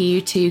thank you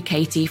to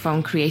Katie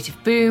from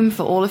Creative Boom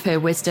for all of her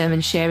wisdom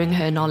and sharing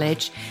her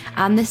knowledge,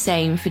 and the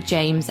same for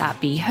James at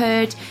Be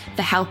Heard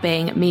for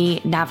helping me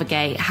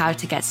navigate how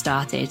to get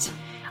started.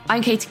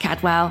 I'm Katie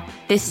Cadwell.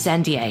 This is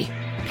NDA.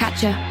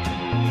 Catch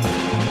ya.